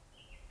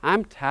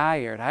 I'm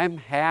tired, I'm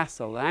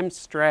hassled, I'm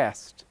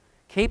stressed.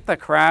 Keep the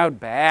crowd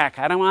back.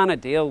 I don't want to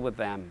deal with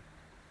them."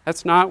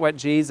 That's not what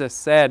Jesus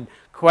said.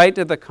 Quite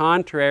to the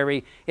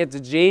contrary, it's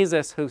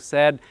Jesus who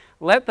said,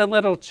 "Let the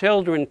little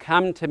children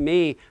come to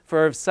me,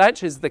 for of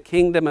such is the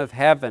kingdom of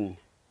heaven."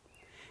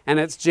 And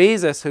it's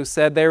Jesus who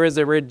said, "There is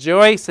a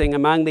rejoicing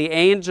among the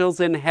angels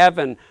in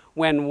heaven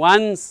when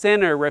one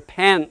sinner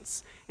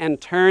repents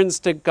and turns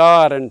to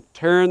God and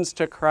turns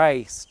to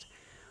Christ."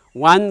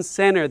 One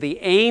sinner, the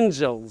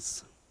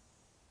angels.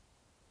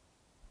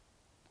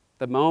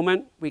 The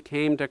moment we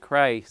came to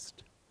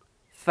Christ,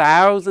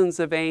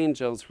 thousands of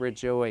angels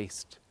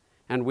rejoiced,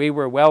 and we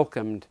were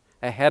welcomed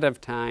ahead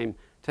of time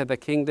to the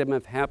kingdom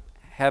of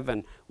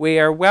heaven. We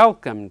are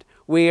welcomed.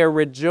 We are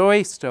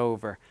rejoiced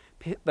over.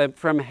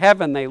 From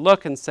heaven they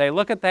look and say,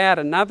 "Look at that,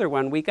 another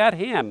one. We got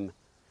him.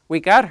 We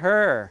got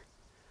her.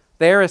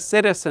 They're a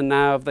citizen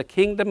now of the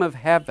kingdom of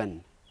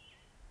heaven."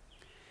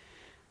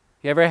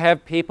 You ever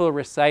have people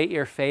recite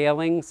your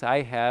failings?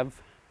 I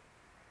have,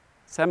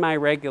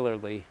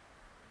 semi-regularly.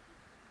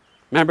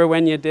 Remember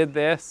when you did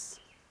this?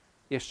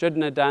 You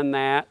shouldn't have done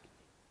that.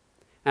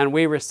 And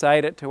we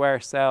recite it to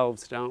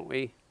ourselves, don't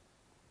we?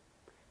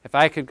 If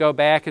I could go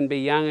back and be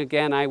young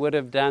again, I would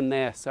have done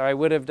this, or I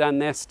would have done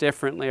this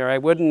differently, or I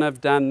wouldn't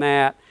have done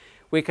that.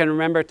 We can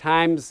remember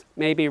times,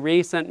 maybe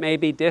recent,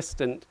 maybe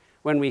distant,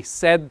 when we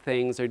said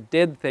things or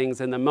did things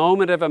in the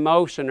moment of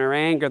emotion or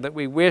anger that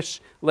we wish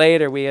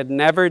later we had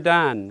never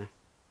done.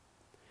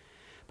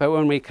 But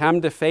when we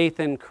come to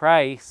faith in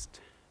Christ,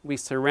 we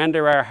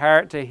surrender our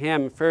heart to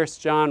him. 1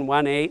 John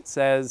 1:8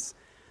 says,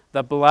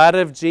 "The blood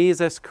of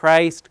Jesus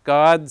Christ,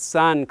 God's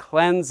Son,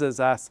 cleanses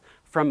us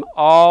from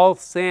all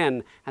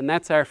sin." And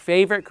that's our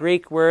favorite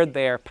Greek word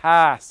there,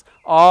 pas,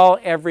 all,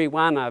 every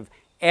one of.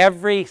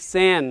 Every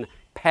sin,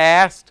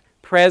 past,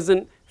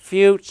 present,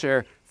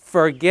 future,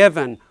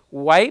 forgiven,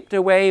 wiped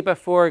away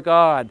before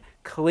God,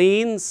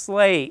 clean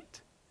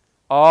slate,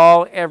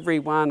 all, every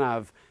one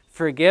of.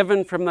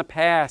 Forgiven from the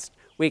past,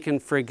 we can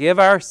forgive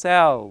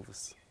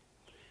ourselves.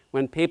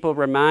 When people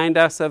remind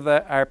us of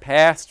our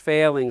past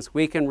failings,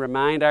 we can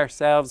remind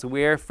ourselves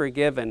we're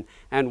forgiven.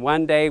 And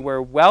one day we're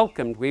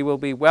welcomed. We will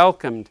be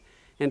welcomed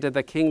into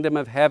the kingdom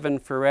of heaven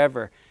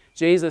forever.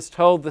 Jesus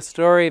told the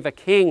story of a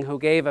king who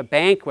gave a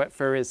banquet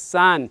for his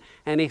son,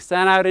 and he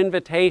sent out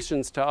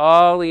invitations to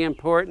all the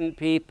important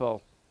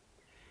people.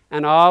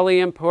 And all the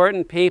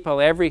important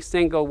people, every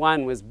single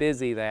one, was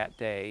busy that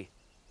day.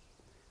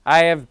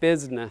 I have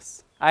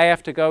business. I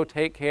have to go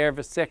take care of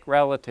a sick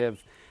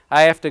relative.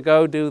 I have to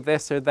go do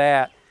this or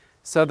that.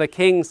 So the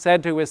king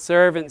said to his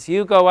servants,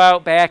 "You go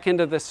out back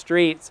into the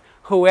streets.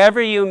 Whoever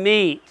you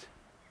meet,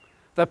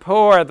 the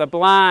poor, the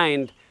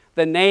blind,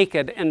 the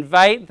naked,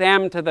 invite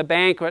them to the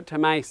banquet to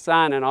my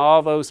son." And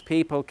all those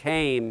people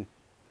came.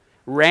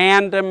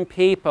 Random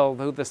people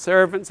who the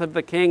servants of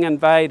the king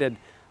invited.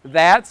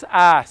 That's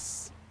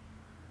us.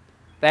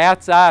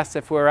 That's us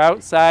if we're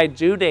outside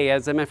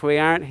Judaism, if we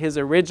aren't his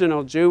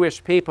original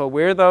Jewish people.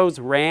 We're those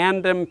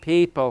random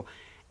people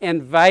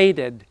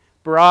invited,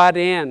 brought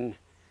in,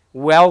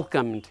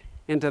 welcomed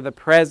into the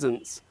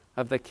presence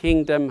of the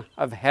kingdom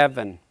of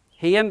heaven.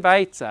 He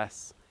invites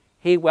us.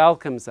 He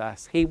welcomes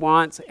us. He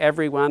wants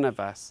every one of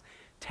us.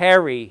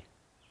 Terry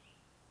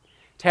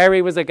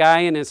was a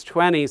guy in his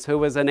 20s who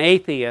was an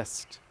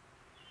atheist.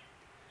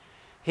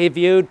 He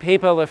viewed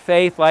people of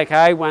faith like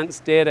I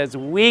once did as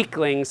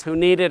weaklings who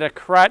needed a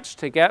crutch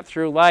to get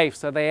through life,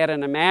 so they had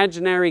an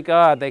imaginary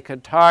God they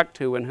could talk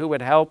to and who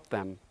would help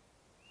them.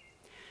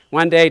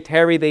 One day,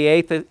 Terry the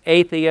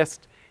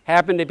atheist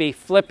happened to be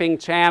flipping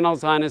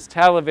channels on his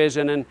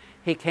television, and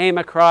he came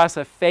across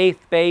a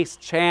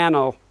faith-based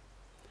channel,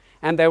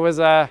 and there was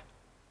a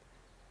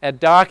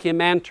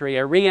documentary,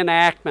 a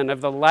reenactment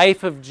of the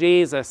life of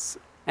Jesus,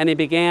 and he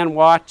began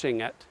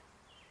watching it.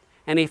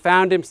 And he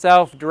found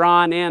himself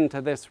drawn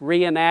into this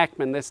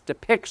reenactment, this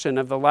depiction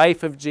of the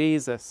life of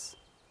Jesus.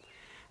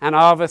 And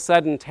all of a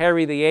sudden,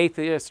 Terry the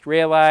atheist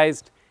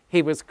realized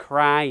he was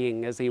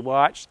crying as he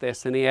watched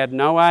this, and he had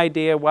no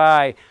idea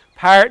why.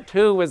 Part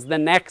 2 was the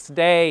next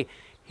day.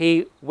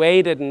 He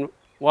waited and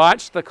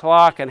watched the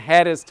clock and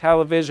had his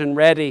television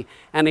ready,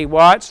 and he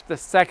watched the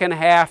second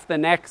half the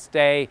next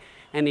day,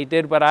 and he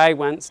did what I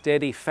once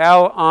did. He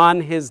fell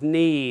on his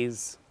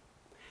knees,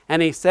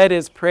 and he said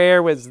his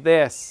prayer was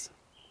this.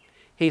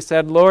 He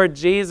said, Lord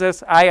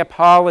Jesus, I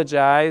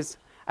apologize.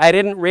 I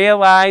didn't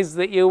realize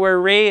that you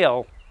were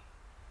real.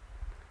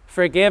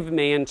 Forgive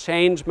me and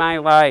change my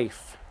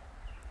life.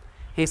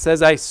 He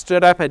says, I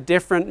stood up a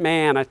different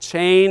man, a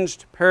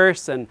changed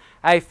person.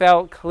 I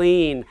felt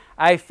clean.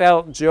 I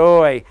felt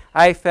joy.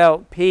 I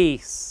felt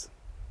peace.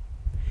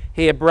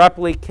 He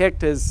abruptly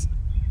kicked his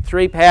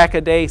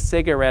 3-pack-a-day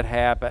cigarette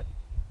habit.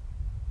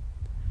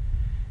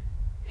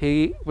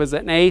 He was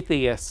an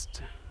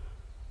atheist,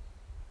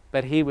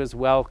 but he was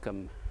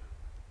welcome.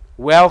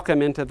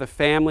 Welcome into the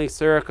family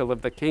circle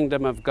of the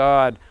kingdom of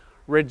God,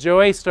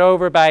 rejoiced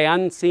over by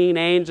unseen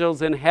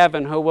angels in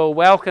heaven who will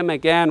welcome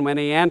again when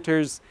he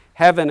enters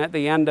heaven at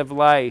the end of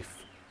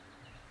life.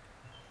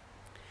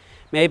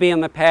 Maybe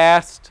in the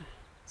past,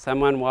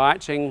 someone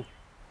watching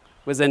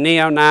was a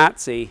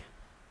neo-Nazi.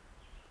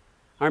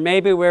 Or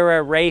maybe we're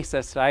a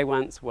racist, I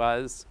once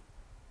was.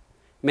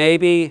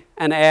 Maybe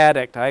an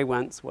addict, I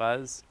once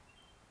was.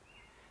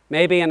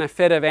 Maybe in a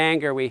fit of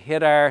anger we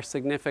hit our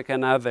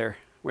significant other.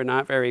 We're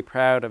not very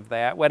proud of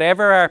that.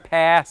 Whatever our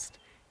past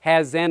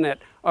has in it,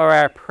 or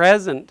our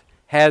present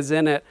has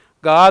in it,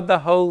 God the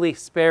Holy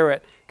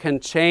Spirit can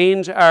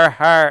change our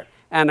heart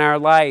and our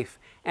life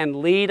and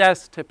lead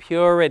us to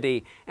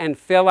purity and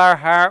fill our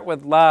heart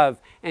with love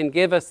and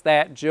give us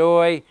that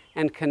joy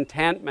and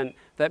contentment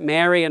that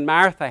Mary and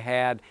Martha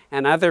had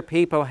and other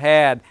people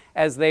had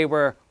as they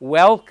were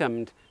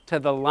welcomed to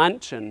the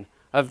luncheon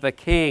of the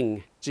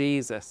King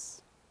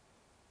Jesus.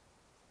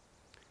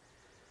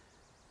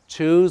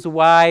 Choose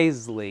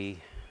wisely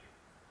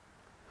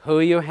who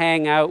you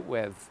hang out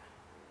with.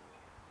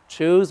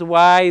 Choose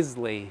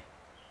wisely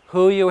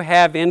who you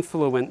have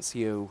influence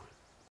you.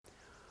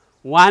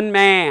 One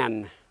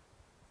man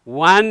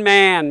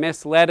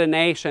misled a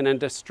nation and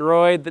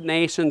destroyed the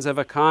nations of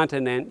a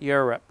continent,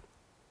 Europe.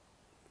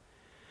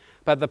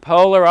 But the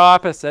polar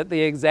opposite,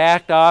 the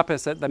exact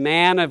opposite, the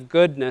man of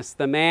goodness,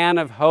 the man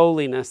of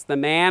holiness, the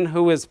man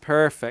who is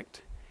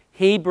perfect,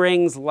 he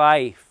brings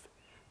life.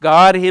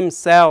 God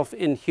himself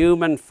in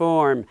human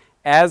form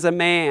as a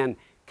man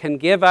can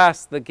give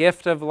us the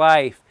gift of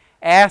life.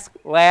 Ask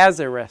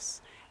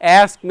Lazarus.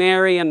 Ask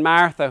Mary and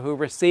Martha who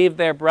received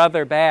their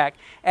brother back.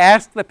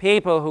 Ask the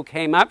people who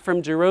came up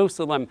from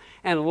Jerusalem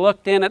and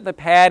looked in at the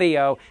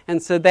patio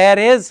and said, that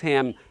is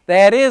him.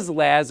 That is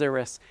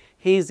Lazarus.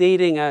 He's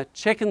eating a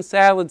chicken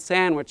salad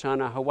sandwich on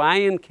a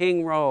Hawaiian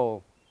king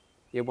roll.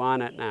 You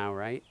want it now,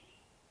 right?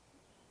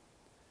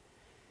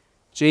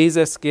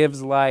 Jesus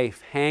gives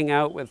life. Hang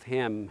out with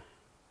him.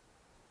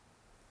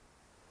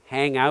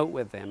 Hang out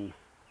with him.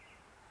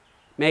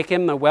 Make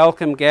him the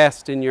welcome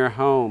guest in your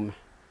home.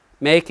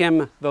 Make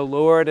him the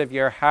Lord of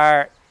your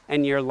heart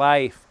and your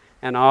life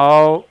and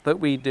all that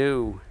we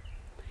do.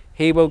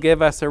 He will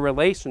give us a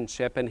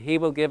relationship, and he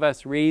will give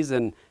us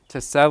reason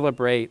to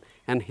celebrate,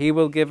 and he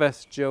will give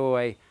us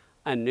joy,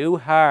 a new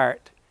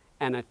heart,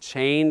 and a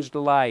changed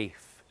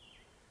life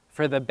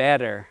for the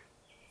better,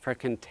 for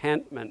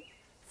contentment,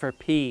 for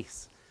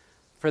peace,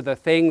 for the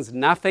things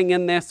nothing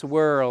in this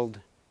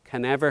world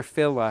can ever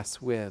fill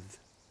us with.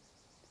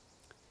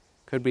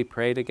 Could we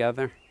pray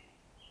together?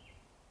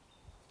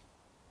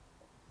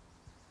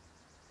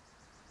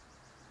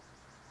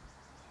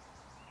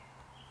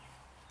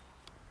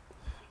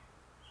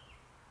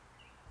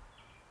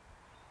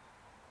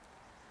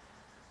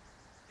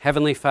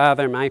 Heavenly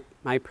Father,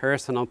 my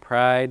personal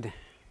pride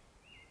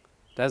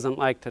doesn't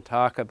like to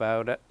talk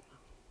about it.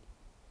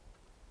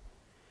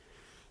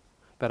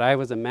 But I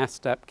was a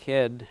messed up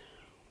kid,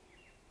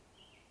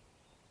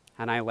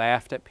 and I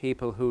laughed at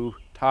people who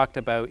talked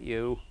about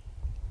you.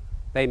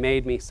 They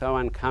made me so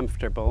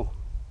uncomfortable.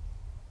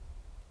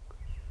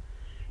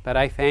 But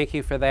I thank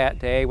you for that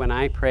day when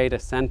I prayed a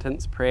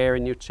sentence prayer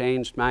and you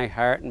changed my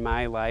heart and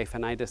my life,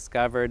 and I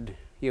discovered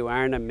you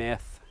aren't a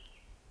myth.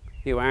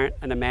 You aren't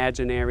an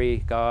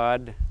imaginary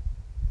God.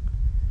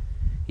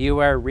 You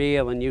are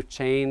real, and you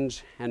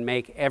change and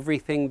make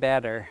everything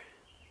better.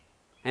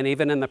 And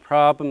even in the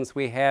problems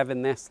we have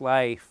in this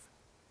life,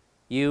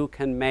 you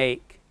can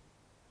make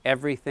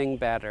everything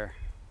better.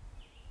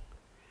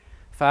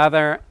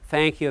 Father,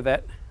 thank you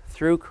that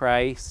through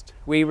Christ,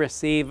 we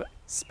receive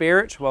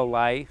spiritual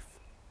life.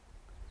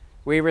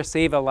 We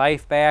receive a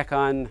life back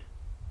on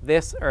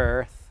this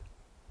earth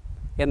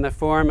in the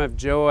form of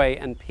joy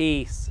and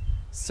peace,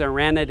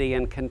 serenity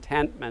and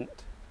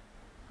contentment.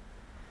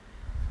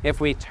 If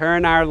we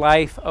turn our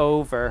life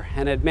over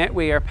and admit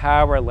we are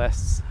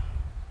powerless,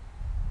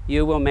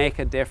 you will make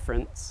a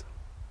difference.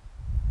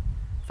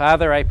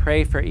 Father, I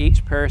pray for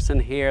each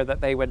person here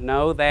that they would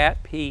know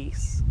that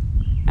peace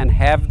and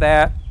have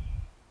that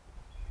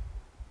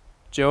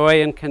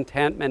joy and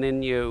contentment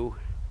in you.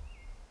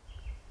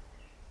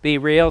 Be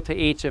real to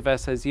each of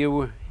us as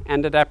you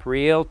ended up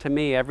real to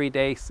me every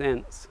day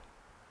since.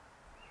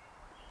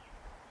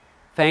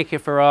 Thank you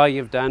for all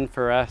you've done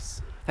for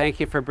us. Thank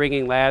you for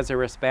bringing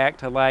Lazarus back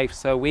to life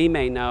so we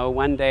may know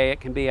one day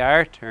it can be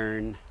our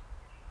turn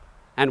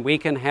and we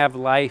can have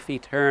life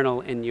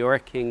eternal in your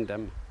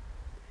kingdom.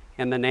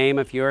 In the name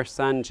of your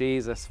Son,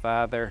 Jesus,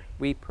 Father,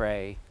 we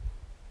pray.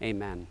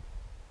 Amen.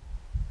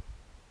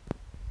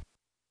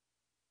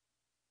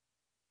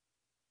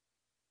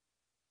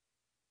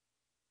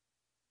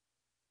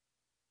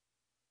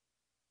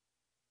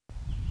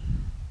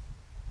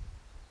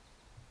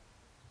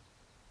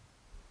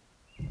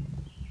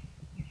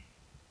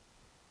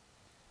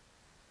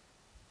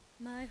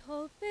 My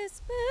hope is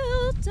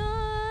built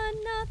on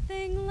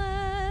nothing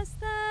less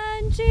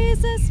than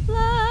Jesus'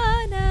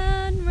 blood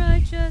and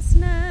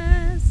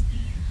righteousness.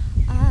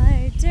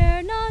 I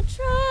dare not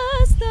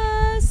trust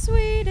the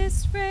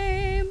sweetest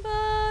frame,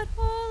 but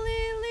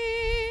wholly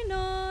lean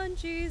on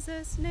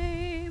Jesus'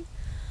 name.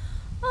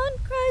 On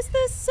Christ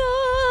the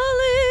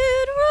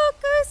solid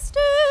rock I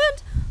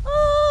stand,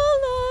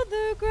 all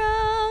other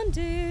ground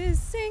is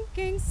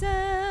sinking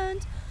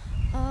sand.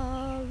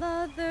 All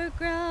other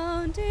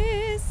ground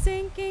is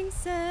sinking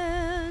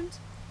sand.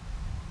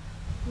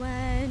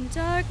 When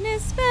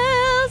darkness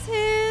veils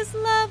his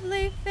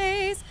lovely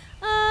face,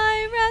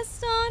 I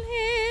rest on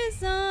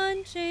his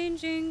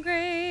unchanging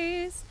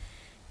grace.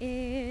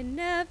 In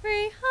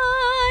every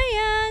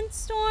high and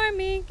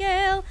stormy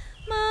gale,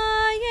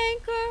 my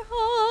anchor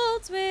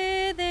holds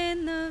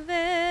within the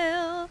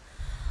veil.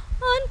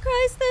 On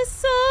Christ the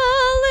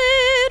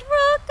solid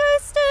rock I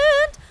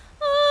stand,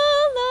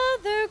 all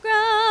other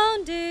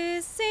ground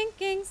is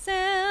sinking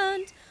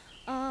sand.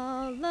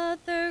 All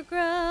other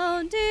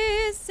ground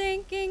is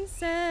sinking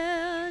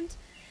sand.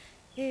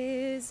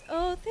 His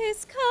oath,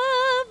 his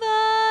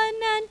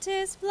covenant,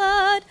 his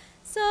blood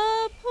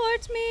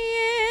support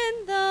me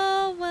in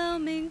the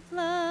whelming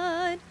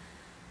flood.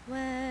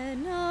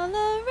 When all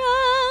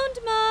around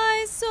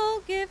my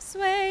soul gives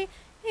way,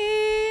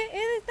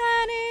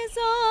 that is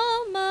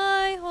all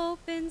my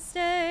hope and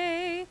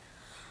stay.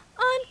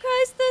 On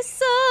Christ the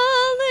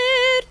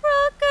solid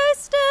rock I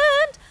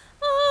stand,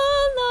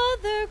 all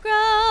other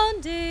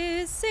ground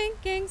is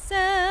sinking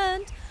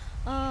sand.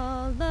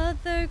 All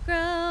other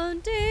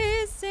ground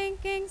is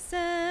sinking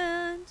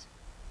sand.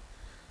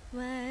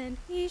 When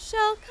he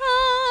shall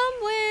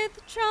come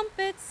with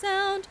trumpet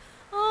sound,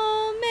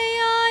 oh, may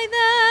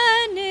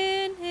I then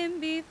in him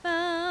be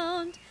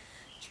found,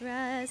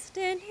 dressed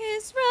in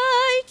his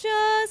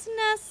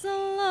righteousness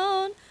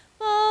alone,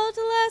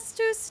 faultless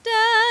to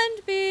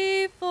stand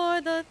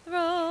before the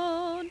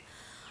throne.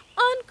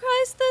 On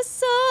Christ the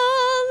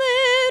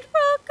solid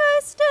rock I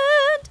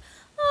stand,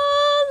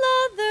 all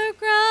other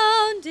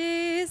ground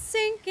is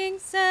sinking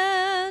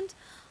sand.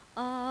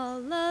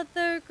 All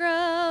other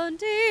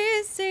ground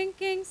is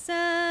sinking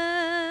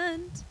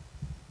sand.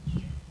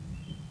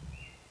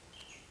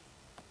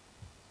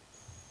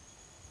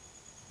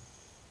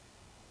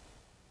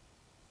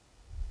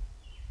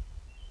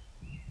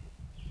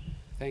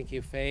 Thank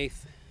you,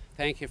 Faith.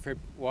 Thank you for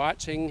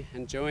watching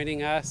and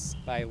joining us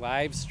by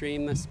live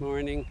stream this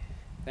morning.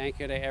 Thank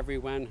you to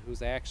everyone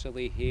who's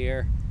actually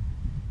here.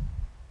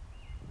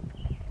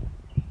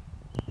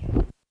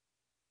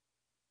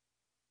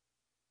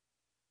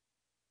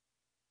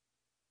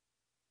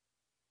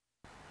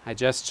 I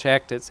just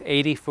checked, it's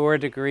 84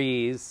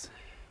 degrees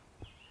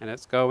and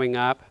it's going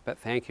up, but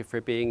thank you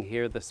for being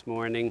here this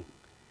morning.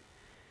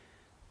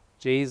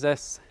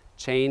 Jesus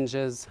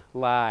changes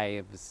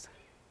lives.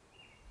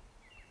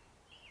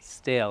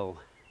 Still.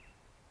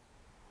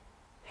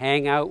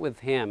 Hang out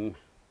with him,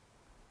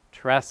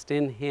 trust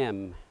in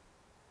him,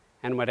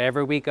 and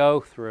whatever we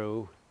go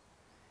through,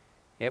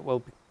 it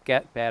will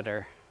get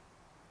better.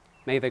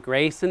 May the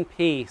grace and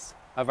peace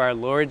of our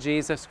Lord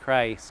Jesus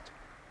Christ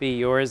be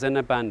yours in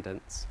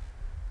abundance.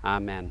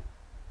 Amen.